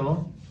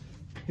binomial,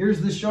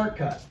 here's the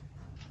shortcut.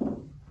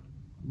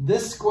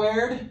 This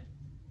squared,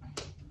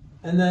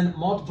 and then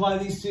multiply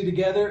these two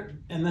together,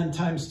 and then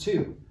times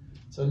 2.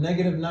 So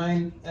negative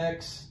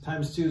 9x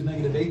times 2 is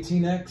negative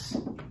 18x.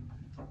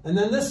 And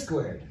then this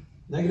squared.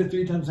 Negative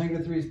 3 times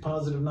negative 3 is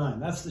positive 9.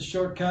 That's the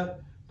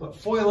shortcut, but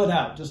FOIL it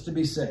out just to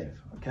be safe,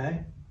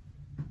 okay?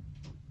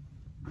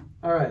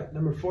 All right,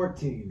 number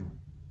 14.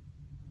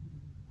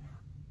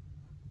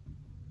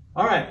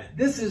 All right,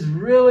 this is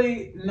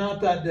really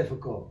not that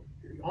difficult.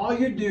 All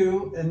you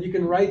do, and you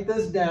can write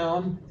this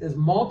down, is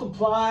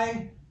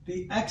multiply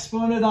the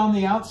exponent on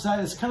the outside.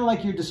 It's kind of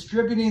like you're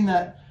distributing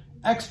that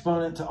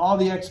exponent to all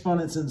the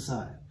exponents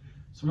inside.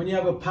 So when you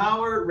have a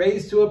power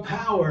raised to a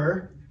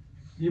power,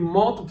 you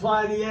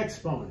multiply the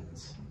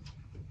exponents.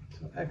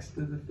 So x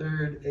to the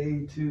third,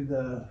 a to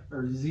the,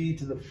 or z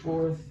to the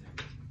fourth,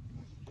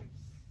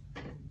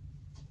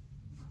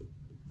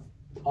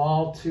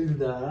 all to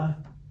the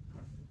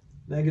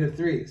negative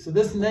 3. So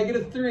this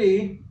negative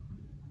 3,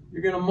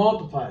 you're going to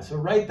multiply. So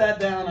write that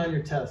down on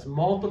your test.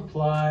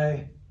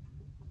 Multiply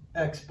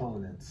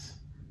exponents.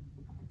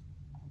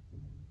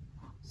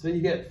 So you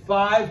get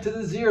 5 to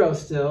the 0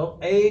 still,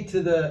 a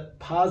to the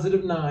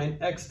positive 9,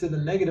 x to the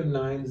negative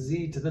 9,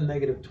 z to the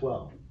negative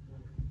 12.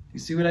 You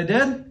see what I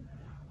did?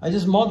 I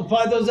just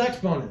multiplied those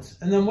exponents.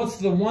 And then what's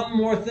the one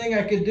more thing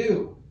I could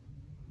do?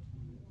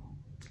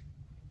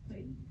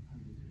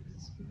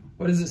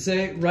 What does it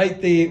say?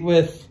 Write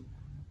with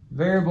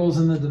variables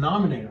in the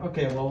denominator.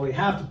 Okay, well, we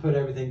have to put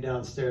everything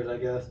downstairs, I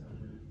guess.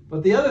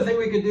 But the other thing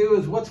we could do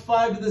is, what's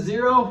 5 to the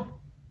 0?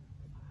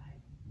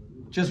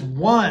 Just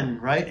 1,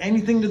 right?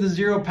 Anything to the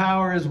 0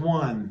 power is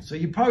 1. So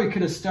you probably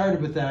could have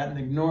started with that and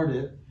ignored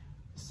it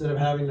instead of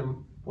having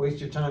to waste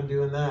your time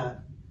doing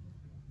that.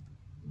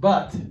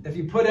 But if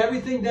you put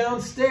everything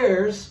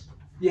downstairs,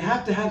 you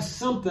have to have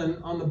something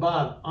on the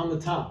bottom, on the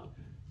top.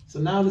 So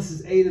now this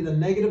is a to the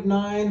negative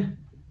 9,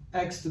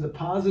 x to the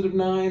positive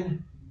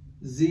 9,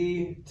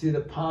 z to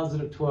the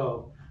positive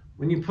 12.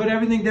 When you put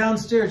everything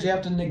downstairs, you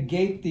have to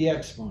negate the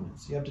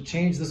exponents. You have to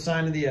change the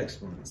sign of the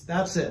exponents.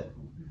 That's it.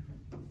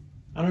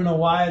 I don't know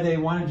why they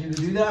wanted you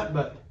to do that,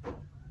 but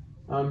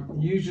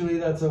usually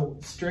that's a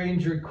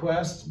strange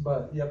request,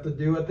 but you have to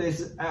do what they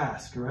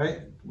ask,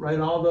 right? Write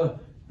all the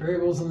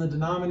variables in the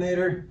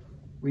denominator.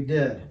 We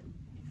did.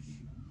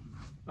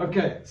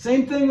 Okay,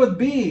 same thing with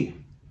b.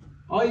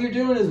 All you're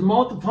doing is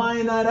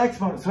multiplying that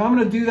exponent. So I'm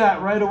going to do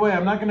that right away.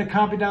 I'm not going to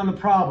copy down the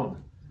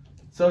problem.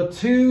 So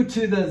 2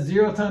 to the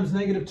 0 times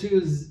negative 2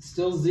 is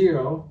still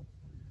 0.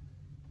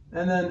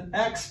 And then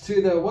x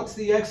to the, what's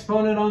the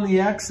exponent on the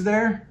x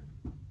there?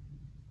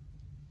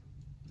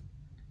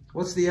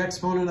 What's the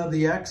exponent of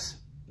the x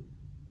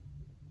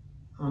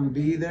on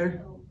b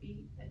there?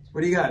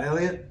 What do you got,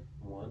 Elliot?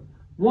 1.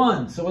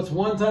 1. So what's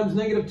 1 times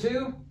negative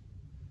 2?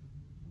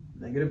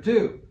 Negative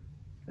 2.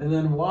 And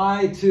then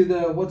y to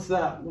the, what's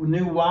that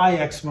new y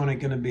exponent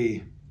going to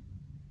be?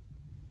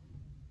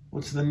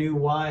 What's the new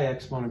y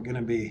exponent going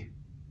to be?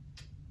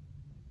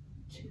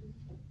 2.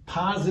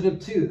 Positive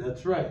 2,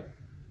 that's right.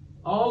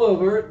 All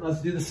over,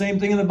 let's do the same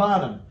thing in the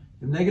bottom.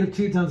 If negative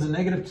 2 times a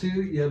negative 2,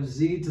 you have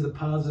z to the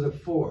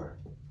positive 4.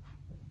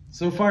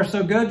 So far,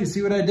 so good. You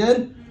see what I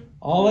did?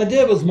 All I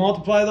did was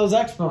multiply those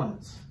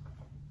exponents.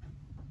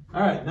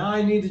 All right, now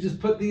I need to just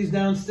put these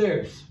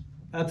downstairs.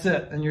 That's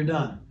it, and you're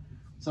done.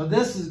 So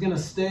this is going to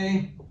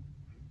stay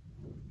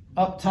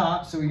up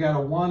top. So we got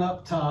a 1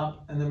 up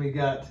top, and then we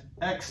got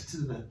x to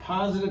the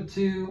positive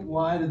 2,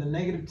 y to the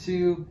negative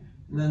 2,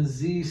 and then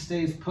z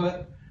stays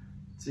put.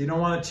 So you don't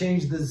want to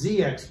change the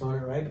z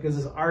exponent, right? Because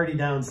it's already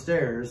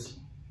downstairs.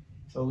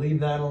 So leave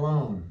that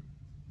alone.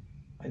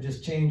 I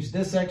just changed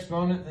this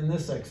exponent and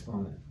this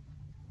exponent.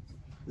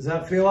 Does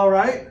that feel all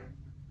right?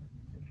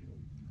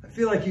 I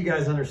feel like you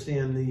guys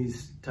understand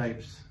these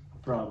types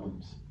of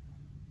problems.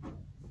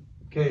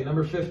 Okay,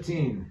 number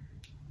 15.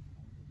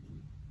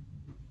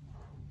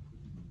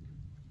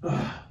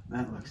 Ugh,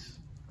 that looks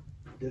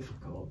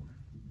difficult.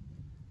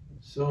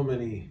 so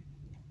many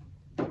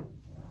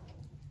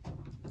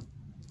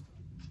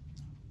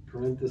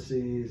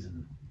parentheses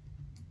and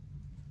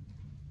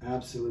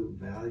absolute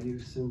value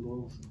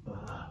symbols. Ugh.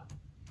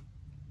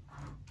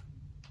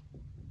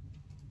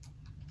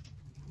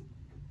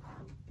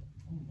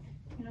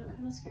 You know, it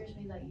kind of scares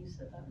me that you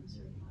said that in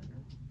survival.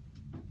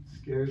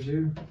 Scares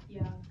you?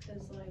 Yeah,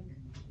 because like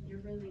you're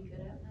really good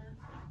at that.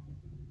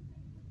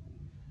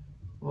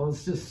 Well,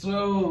 it's just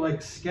so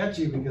like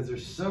sketchy because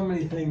there's so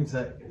many things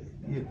that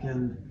you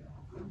can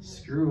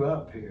screw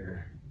up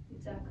here.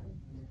 Exactly.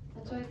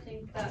 That's why I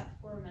think that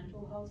for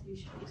mental health, you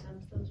should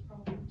exempt those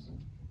problems.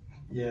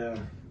 Yeah.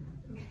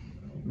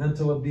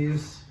 Mental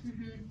abuse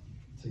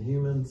to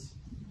humans.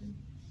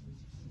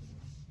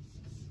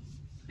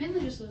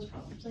 Mainly just those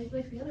problems.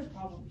 Like the other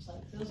problems,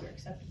 like those are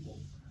acceptable.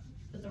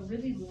 But the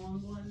really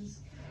long ones,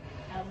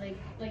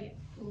 like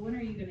when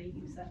are you gonna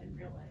use that in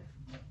real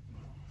life?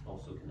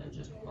 Also, can I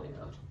just point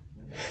out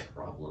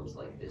problems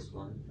like this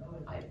one?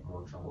 I have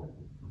more trouble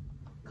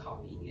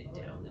copying it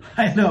down than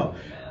I know.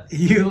 doing math.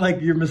 You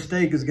like your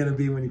mistake is going to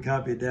be when you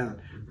copy it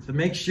down. So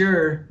make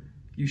sure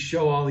you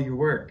show all your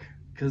work,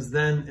 because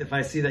then if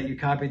I see that you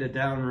copied it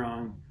down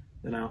wrong,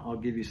 then I'll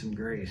give you some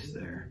grace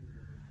there.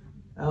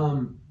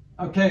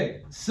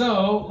 Okay,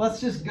 so let's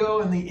just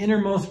go in the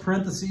innermost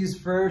parentheses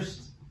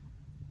first.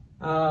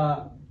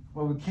 Well,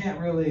 we can't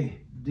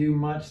really do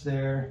much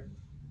there,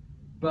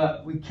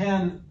 but we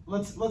can.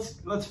 Let's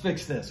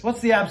fix this.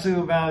 What's the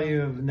absolute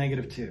value of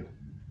 -2?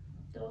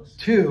 Those.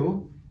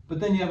 2, but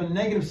then you have a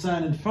negative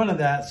sign in front of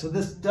that, so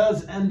this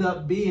does end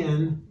up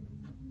being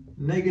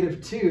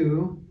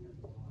 -2.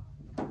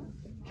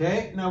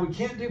 Okay, now we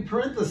can't do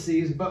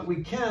parentheses, but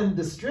we can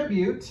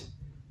distribute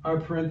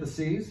our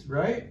parentheses,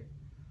 right?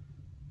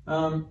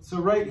 So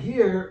right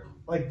here,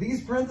 like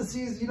these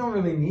parentheses, you don't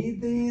really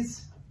need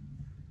these.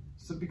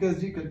 So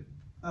because you could,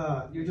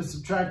 you're just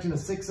subtracting a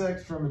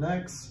 6x from an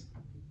x.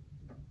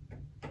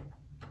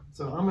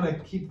 So I'm gonna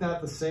keep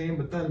that the same,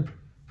 but then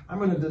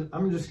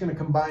I'm just gonna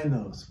combine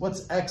those.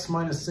 What's x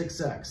minus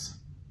 6x?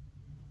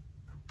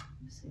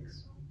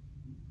 6.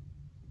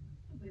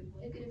 Wait,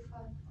 what?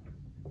 -5.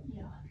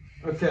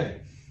 Yeah.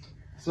 Okay,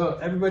 so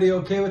everybody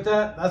okay with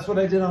that? That's what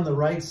I did on the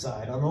right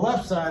side. On the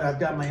left side, I've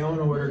got my own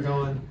order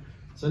going.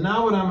 So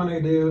now what I'm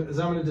gonna do is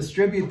I'm gonna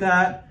distribute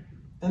that,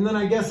 and then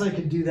I guess I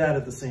could do that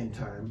at the same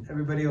time.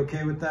 Everybody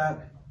okay with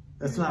that?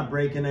 That's not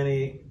breaking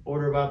any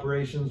order of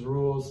operations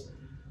rules.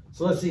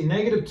 So let's see,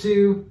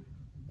 -2,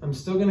 I'm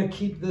still gonna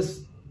keep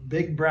this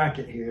big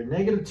bracket here.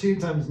 -2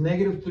 times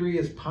 -3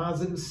 is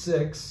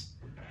 +6.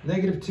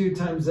 -2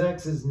 times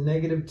x is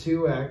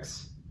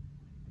 -2x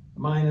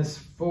minus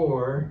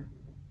 4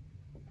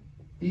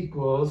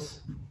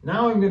 equals,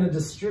 now I'm going to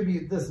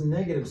distribute this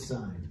negative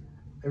sign.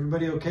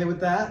 Everybody okay with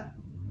that?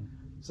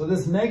 So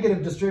this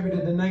negative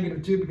distributed to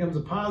 -2 becomes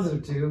a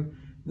 +2.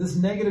 This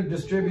negative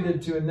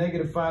distributed to a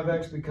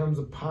 -5x becomes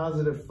a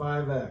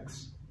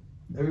 +5x.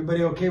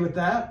 Everybody okay with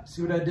that?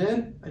 See what I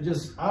did? I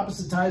just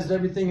oppositized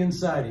everything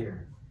inside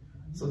here.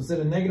 So instead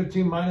of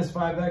 -2 minus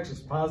 5x, it's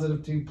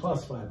 +2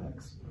 plus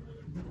 5x.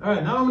 All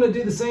right, now I'm going to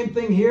do the same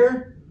thing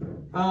here,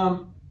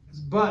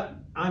 but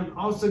I'm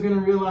also going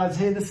to realize,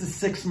 hey, this is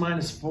 6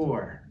 minus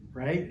 4,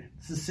 right?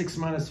 This is 6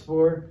 minus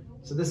 4,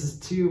 so this is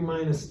 2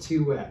 minus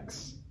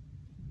 2x.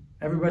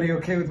 Everybody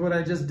okay with what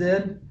I just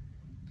did?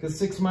 Because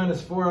 6 minus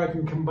 4, I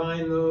can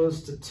combine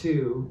those to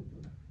 2,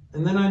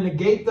 and then I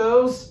negate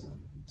those,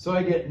 so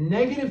I get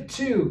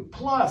 -2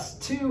 plus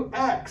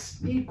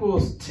 2x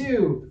equals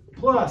 2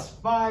 plus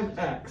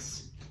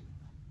 5x.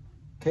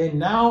 Okay,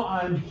 now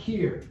I'm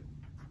here.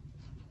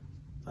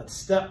 That's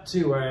step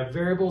 2, where I have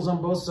variables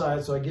on both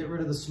sides, so I get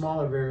rid of the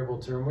smaller variable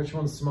term. Which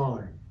one's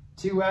smaller,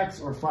 2x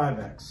or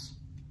 5x?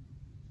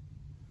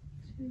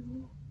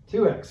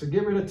 2x, so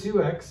get rid of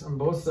 2x on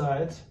both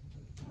sides.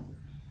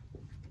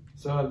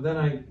 So then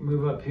I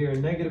move up here,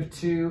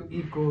 -2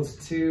 equals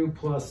 2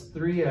 plus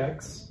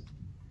 3x.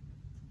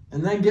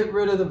 And then get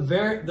rid of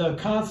the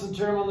constant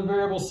term on the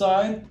variable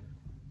side.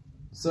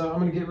 So I'm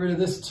going to get rid of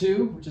this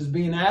 2, which is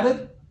being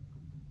added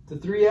to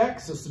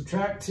 3x. So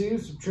subtract 2,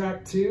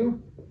 subtract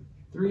 2.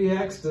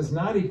 3x does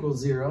not equal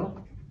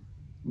 0.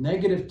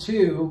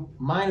 -2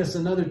 minus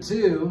another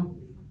 2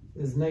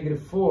 is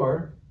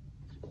 -4.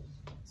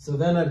 So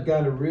then I've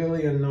got a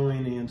really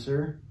annoying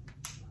answer.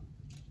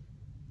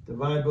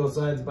 Divide both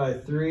sides by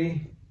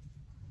 3.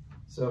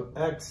 So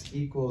x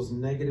equals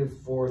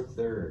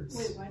 -4/3.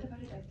 Wait, why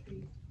divided by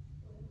 3?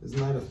 Isn't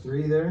that a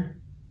 3 there?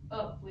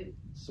 Oh, wait.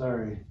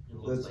 Sorry. It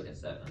looks like a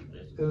 7. But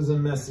it's... It was a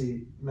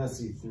messy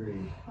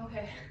 3.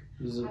 Okay.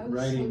 It was I was so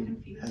writing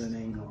confused. at an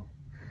angle.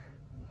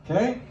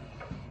 Okay?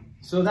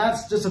 So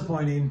that's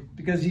disappointing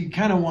because you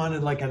kind of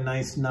wanted like a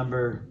nice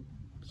number,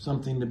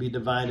 something to be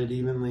divided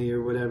evenly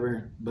or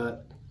whatever,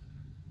 but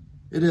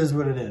it is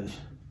what it is.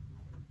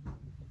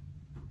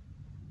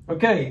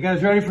 Okay, you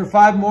guys ready for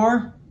 5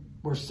 more?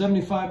 We're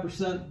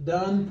 75%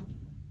 done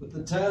with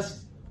the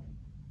test.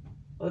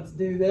 Let's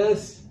do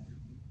this.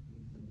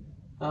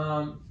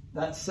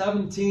 That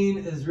 17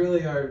 is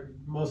really our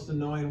most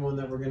annoying one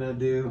that we're gonna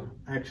do.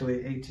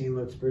 Actually, 18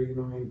 looks pretty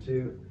annoying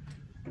too.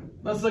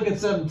 Let's look at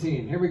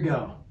 17. Here we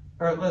go.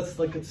 All right, let's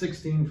look at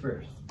 16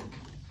 first,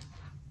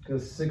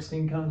 because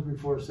 16 comes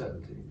before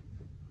 17.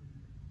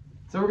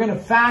 So we're going to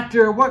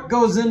factor what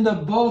goes into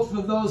both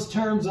of those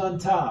terms on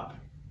top.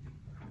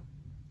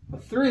 A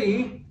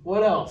 3,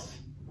 what else?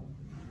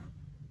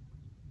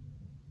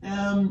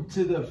 M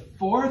to the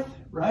 4th,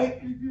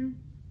 right?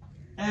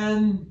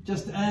 N,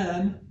 just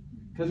N,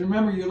 because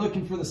remember you're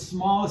looking for the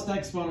smallest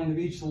exponent of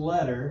each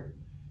letter,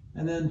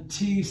 and then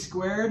T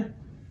squared.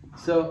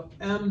 So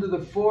M to the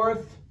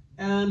 4th,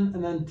 N,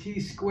 and then T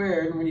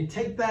squared. And when you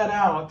take that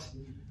out,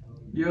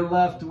 you're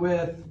left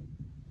with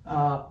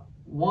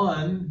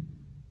 1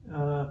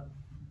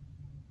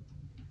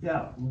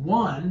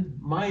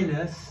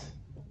 minus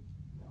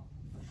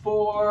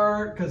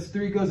 4, because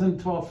 3 goes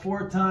into 12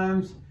 4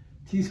 times.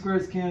 T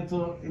squareds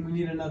cancel, and we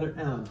need another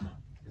M.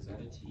 Is that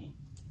a T?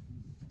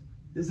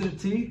 Is it a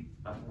T?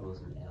 I thought it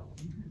was an L.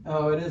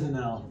 Oh, it is an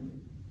L.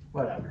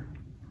 Whatever.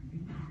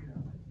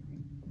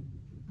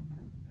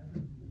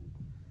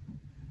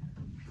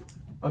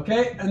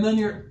 Okay, and then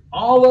you're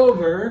all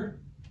over.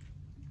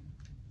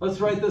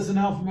 Let's write this in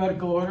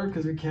alphabetical order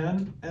because we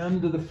can.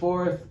 M to the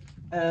 4th,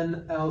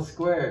 N, L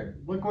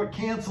squared. Look what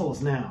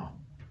cancels now.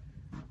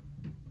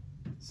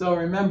 So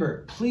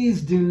remember,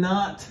 please do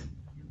not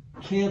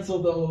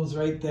cancel those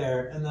right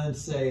there and then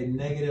say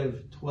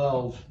negative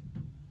 12,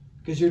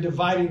 because you're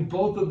dividing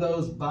both of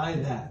those by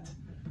that.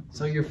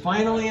 So your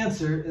final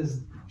answer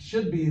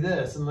should be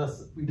this,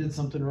 unless we did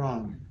something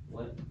wrong.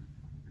 What?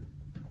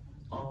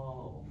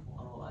 Oh,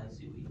 I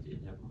see what you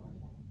did. Never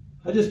mind.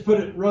 I just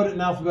wrote it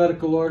in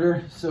alphabetical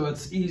order, so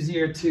it's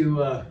easier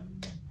to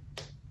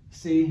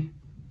see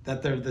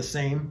that they're the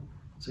same.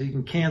 So you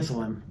can cancel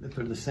them if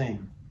they're the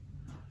same.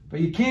 But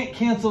you can't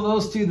cancel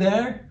those two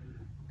there,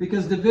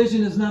 because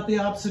division is not the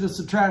opposite of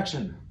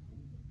subtraction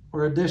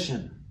or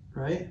addition,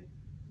 right?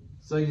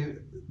 So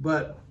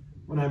but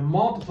when I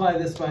multiply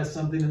this by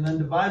something and then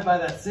divide by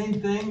that same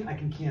thing, I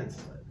can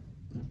cancel it.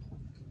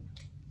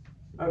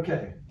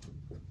 Okay.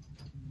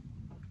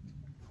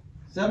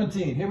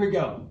 17, here we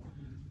go.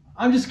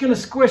 I'm just going to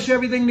squish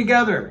everything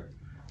together.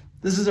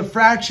 This is a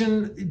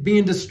fraction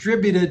being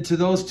distributed to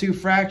those two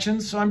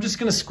fractions, so I'm just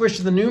going to squish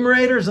the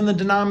numerators and the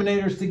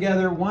denominators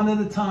together one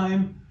at a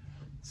time.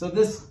 So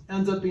this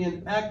ends up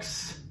being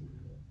x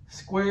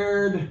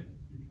squared,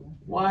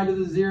 y to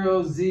the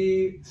 0,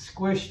 z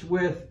squished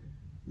with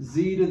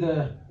z to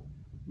the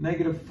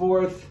negative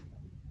 4th,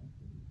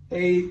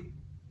 a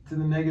to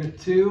the negative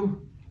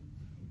 2.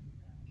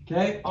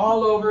 Okay,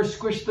 all over,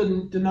 squish the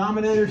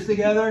denominators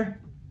together,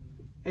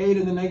 a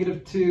to the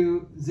negative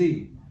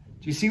 2z.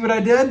 Do you see what I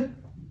did?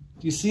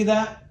 Do you see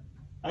that?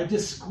 I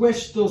just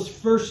squished those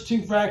first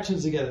two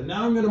fractions together.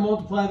 Now I'm going to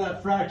multiply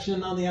that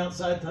fraction on the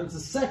outside times the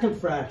second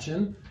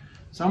fraction.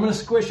 So I'm going to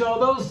squish all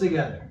those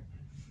together.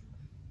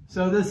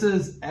 So this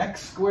is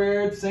x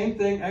squared, same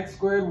thing, x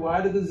squared,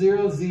 y to the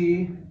 0,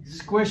 z,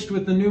 squished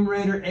with the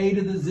numerator a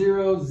to the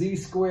 0, z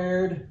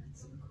squared,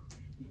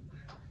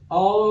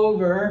 all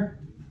over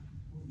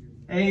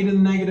a to the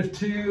negative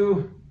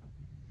 2,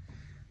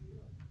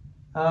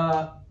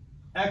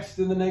 x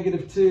to the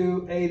negative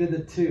 2, a to the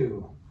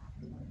 2.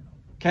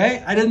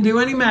 Okay, I didn't do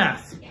any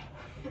math.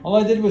 All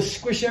I did was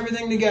squish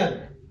everything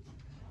together.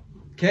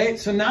 Okay,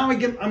 so now I'm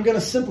going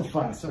to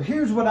simplify. So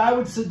here's what I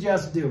would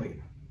suggest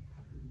doing.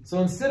 So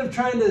instead of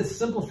trying to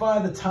simplify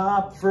the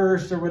top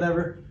first or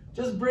whatever,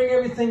 just bring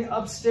everything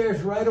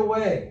upstairs right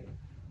away.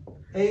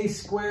 A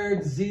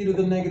squared z to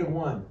the negative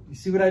 1. You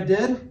see what I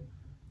did?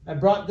 I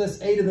brought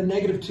this a to the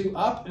negative 2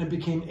 up and it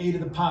became a to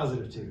the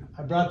positive 2.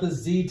 I brought this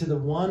z to the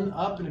 1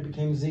 up and it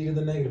became z to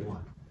the negative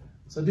 1.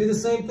 So do the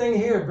same thing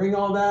here. Bring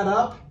all that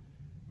up.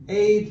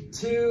 A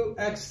 2,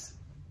 x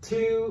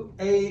 2,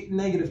 a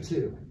negative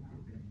 2.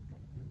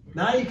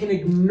 Now you can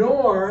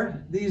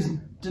ignore these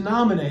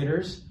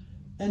denominators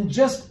and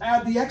just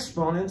add the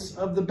exponents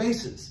of the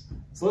bases.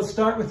 So let's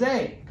start with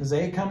a, because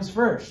a comes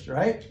first,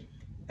 right?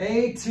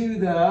 A to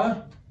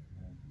the,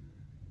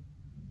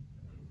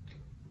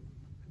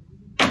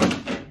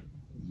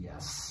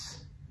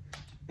 yes,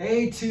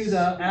 a to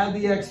the, add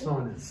the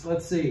exponents.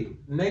 Let's see,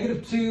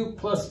 negative 2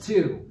 plus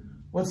 2.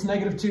 What's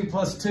negative 2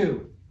 plus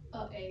 2?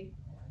 A.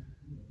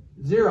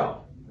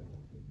 0.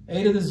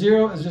 A to the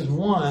 0 is just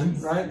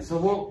 1, right? So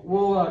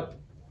we'll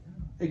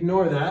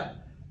ignore that.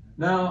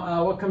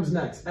 Now, what comes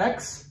next?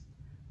 X.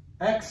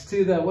 X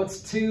to the,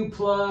 what's 2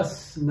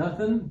 plus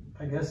nothing?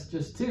 I guess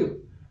just 2.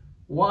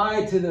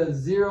 Y to the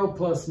 0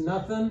 plus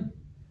nothing.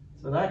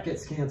 So that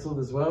gets canceled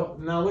as well.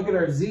 Now look at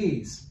our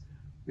z's.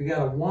 We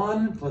got a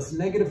 1 plus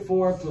negative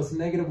 4 plus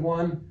negative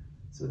 1.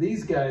 So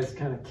these guys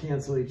kind of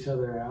cancel each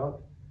other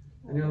out.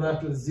 And you're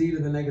left with z to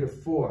the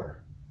negative 4.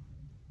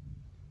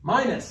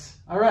 Minus.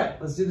 All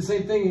right, let's do the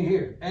same thing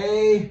here.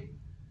 A,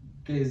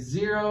 okay,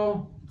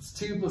 0, it's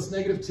 2 plus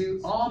negative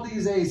 2. All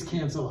these a's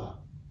cancel out.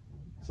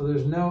 So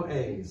there's no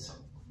a's.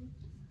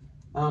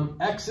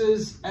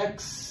 X's,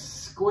 x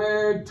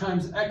squared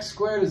times x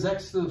squared is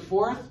x to the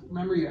 4th.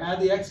 Remember, you add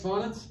the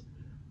exponents.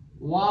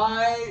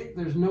 Y,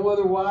 there's no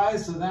other y,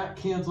 so that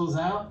cancels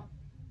out.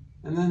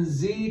 And then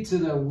z to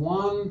the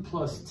 1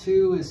 plus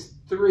 2 is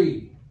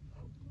 3.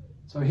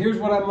 So here's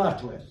what I'm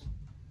left with.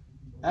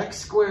 X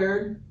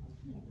squared,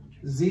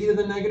 z to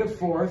the negative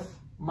 4th,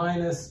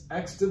 minus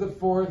x to the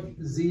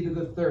 4th, z to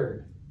the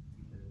 3rd.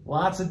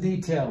 Lots of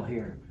detail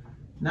here.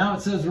 Now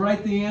it says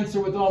write the answer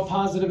with all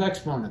positive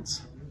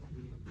exponents.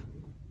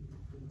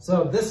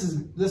 So this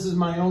is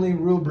my only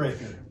rule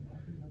breaker.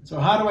 So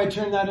how do I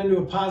turn that into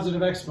a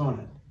positive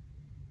exponent?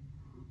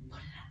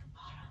 Put it at the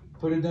bottom.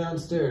 Put it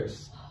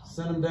downstairs.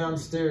 Send them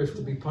downstairs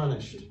to be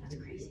punished That's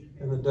crazy.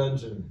 in the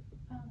dungeon.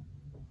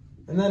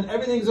 And then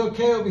everything's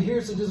okay over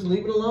here, so just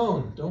leave it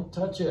alone. Don't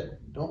touch it.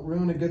 Don't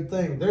ruin a good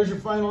thing. There's your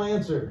final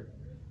answer.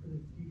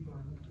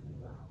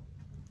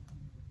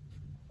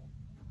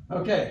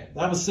 Okay,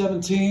 that was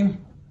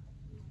 17.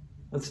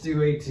 Let's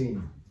do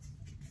 18.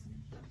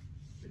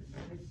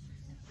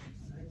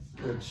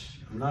 Which,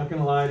 I'm not going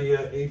to lie to you,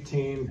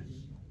 18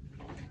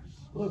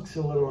 looks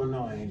a little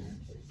annoying.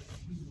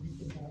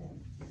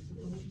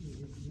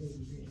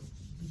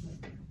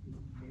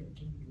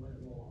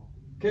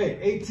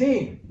 Okay,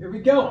 18. Here we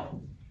go.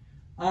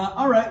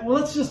 All right, well,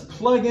 let's just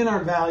plug in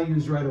our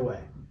values right away.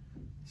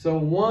 So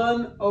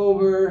 1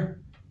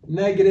 over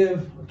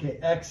negative, okay,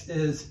 x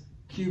is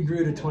cubed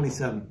root of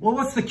 27. Well,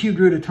 what's the cubed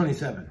root of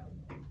 27?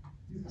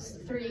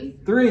 3.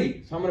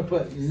 3. So I'm going to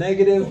put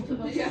negative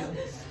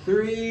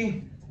 3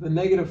 to the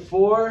negative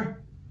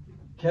 4,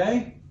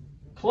 okay,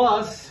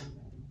 plus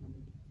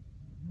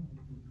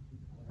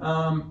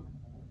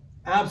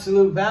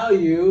absolute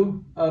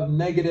value of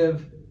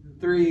negative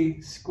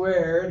 3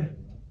 squared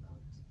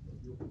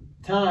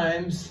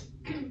times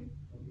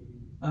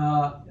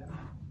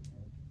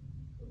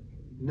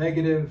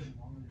negative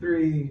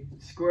 3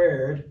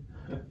 squared,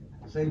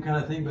 same kind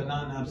of thing but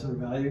not an absolute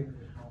value,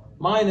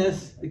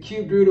 minus the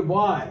cubed root of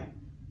y.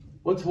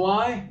 What's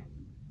y?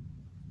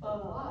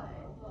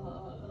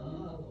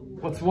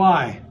 What's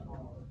y?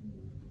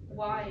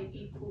 Y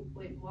equal,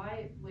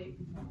 y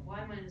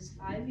minus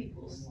 5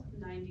 equals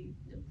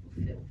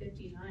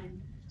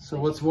 59. So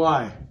what's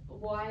y?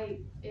 Y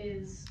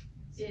is,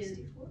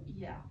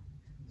 yeah.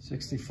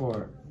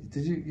 64.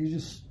 Did you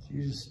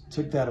just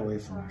took that away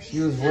from her. She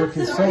was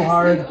working so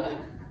hard,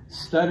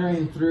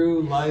 stuttering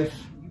through life,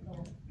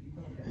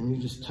 and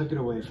you just took it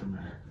away from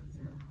her.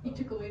 You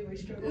took away my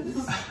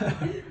struggles.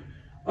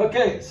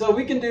 Okay, so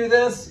we can do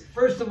this.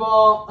 First of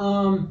all,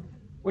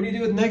 what do you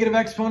do with negative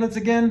exponents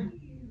again?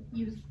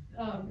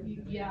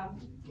 Yeah.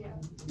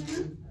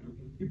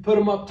 You put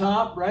them up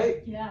top,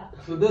 right? Yeah.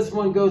 So this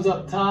one goes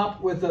up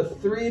top with a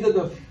 3 to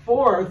the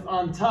 4th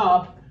on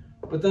top,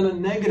 but then a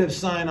negative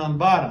sign on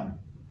bottom.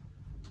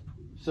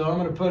 So I'm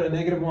going to put a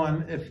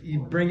 -1. If you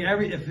bring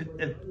if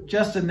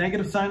just a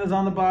negative sign is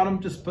on the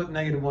bottom, just put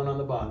 -1 on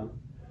the bottom.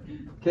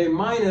 Okay,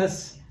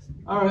 minus.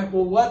 All right,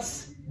 well,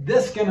 what's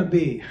this going to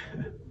be?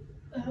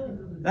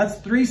 That's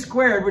 3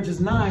 squared, which is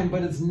 9,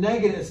 but it's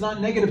negative. It's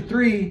not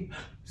 -3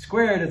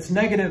 squared. It's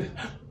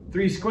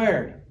 -3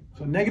 squared.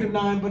 So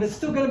 -9, but it's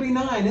still going to be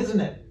 9, isn't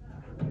it?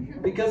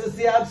 Because it's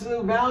the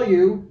absolute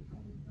value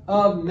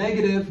of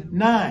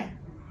 -9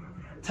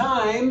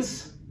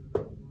 times,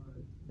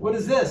 what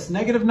is this?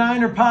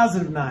 -9 or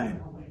 +9?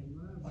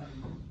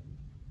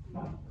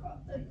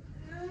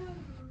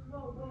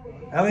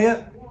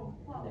 Elliot?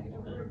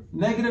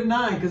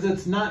 -9, because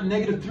it's not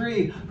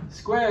 -3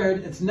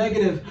 squared, it's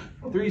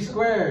 -3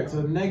 squared.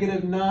 So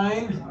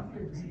 -9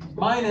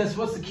 minus,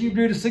 what's the cubed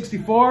root of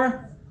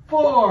 64?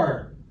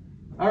 4.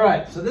 All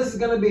right, so this is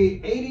going to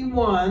be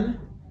 81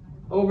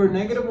 over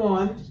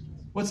 -1.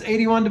 What's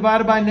 81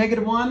 divided by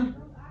 -1?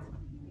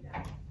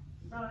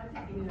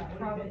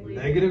 Probably.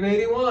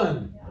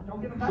 -81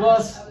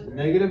 plus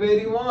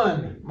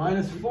 -81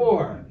 minus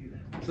 4.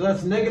 So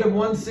that's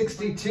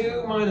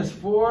 -162 minus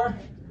 4,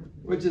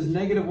 which is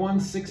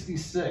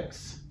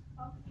 -166.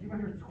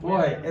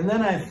 Boy, and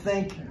then I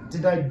think,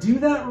 did I do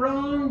that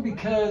wrong?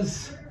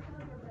 Because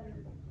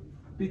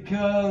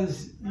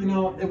you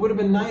know, it would have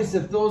been nice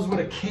if those would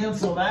have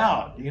canceled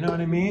out. You know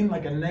what I mean?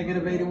 Like a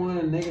 -81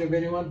 and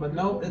 -81, but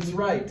no, it's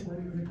right.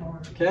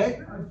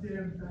 Okay?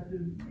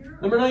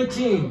 Number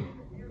 19.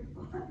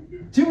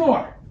 2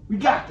 more. We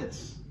got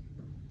this.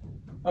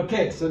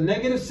 Okay, so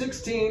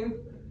 -16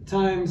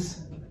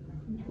 times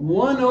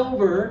 1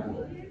 over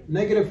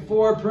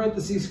 -4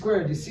 parentheses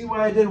squared. Do you see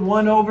why I did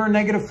 1 over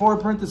 -4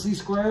 parentheses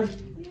squared?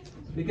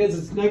 Because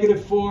it's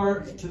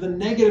 -4 to the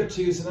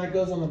 -2, so that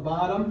goes on the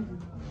bottom.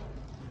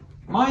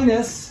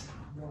 Minus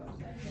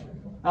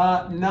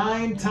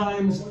 9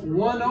 times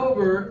 1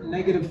 over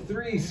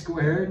 -3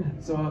 squared.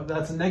 So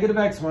that's a negative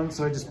x1,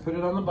 so I just put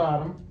it on the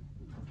bottom.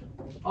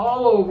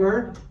 All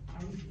over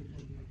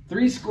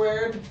 3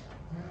 squared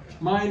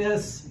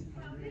minus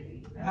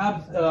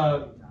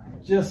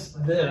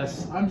just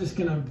this. I'm just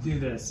going to do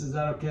this. Is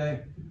that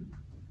okay?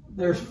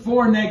 There's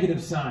 4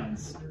 negative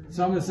signs.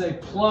 So I'm going to say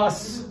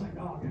plus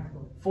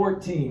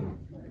 14.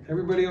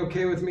 Everybody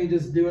okay with me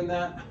just doing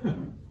that?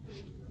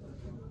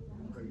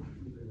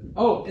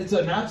 Oh, it's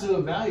an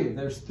absolute value.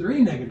 There's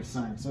 3 negative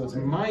signs, so it's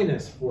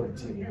minus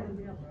 14.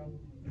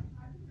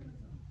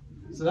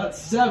 So that's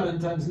 7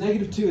 times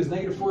negative 2 is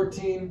negative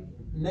 14.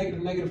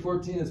 Negative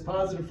 14 is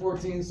positive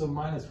 14, so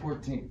minus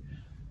 14.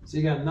 So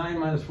you got 9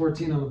 minus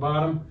 14 on the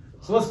bottom.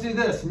 So let's do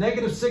this.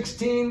 Negative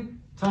 16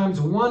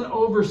 times 1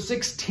 over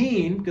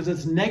 16, because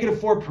it's negative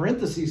 4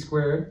 parentheses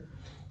squared.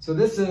 So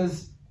this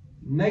is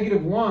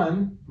negative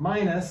 1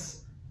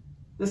 minus,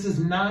 this is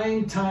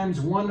 9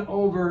 times 1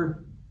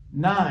 over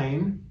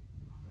 9.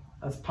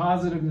 That's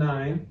positive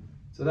 9.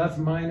 So that's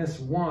minus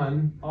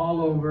 1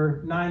 all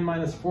over 9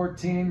 minus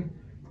 14,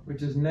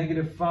 which is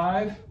negative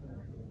 5.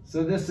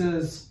 So this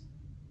is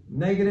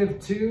negative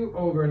 2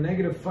 over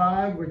negative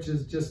 5, which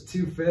is just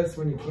 2/5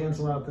 when you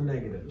cancel out the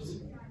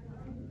negatives.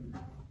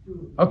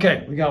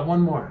 Okay, we got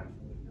one more.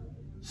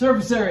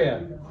 Surface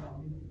area.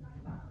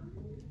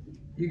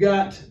 You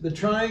got the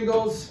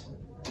triangles.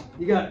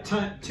 You got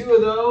 2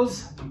 of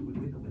those.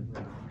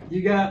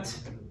 You got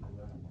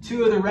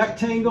 2 of the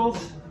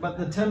rectangles, but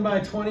the 10 by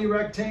 20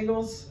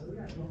 rectangles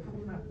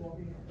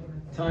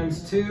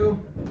times 2.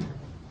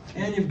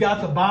 And you've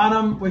got the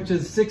bottom, which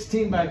is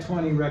 16 by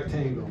 20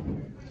 rectangle.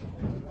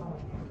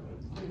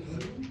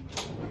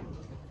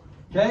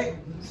 Okay,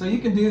 so you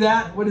can do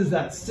that. What is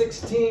that?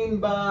 16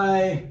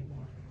 by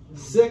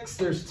 6.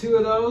 There's 2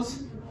 of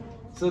those.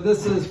 So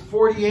this is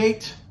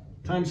 48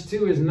 times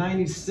 2 is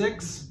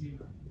 96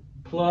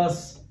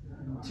 plus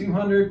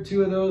 200.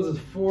 2 of those is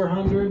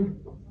 400.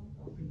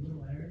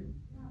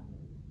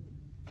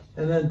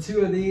 And then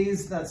 2 of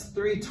these, that's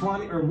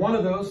 320, or 1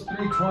 of those,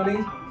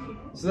 320.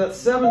 So that's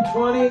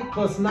 720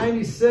 plus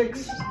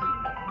 96.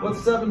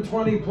 What's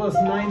 720 plus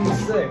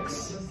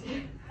 96?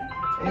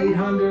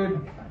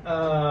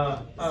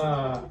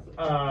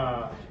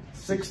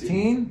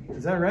 816,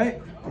 is that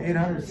right?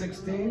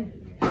 816?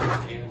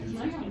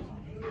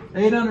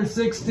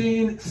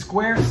 816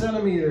 square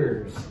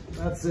centimeters.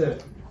 That's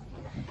it.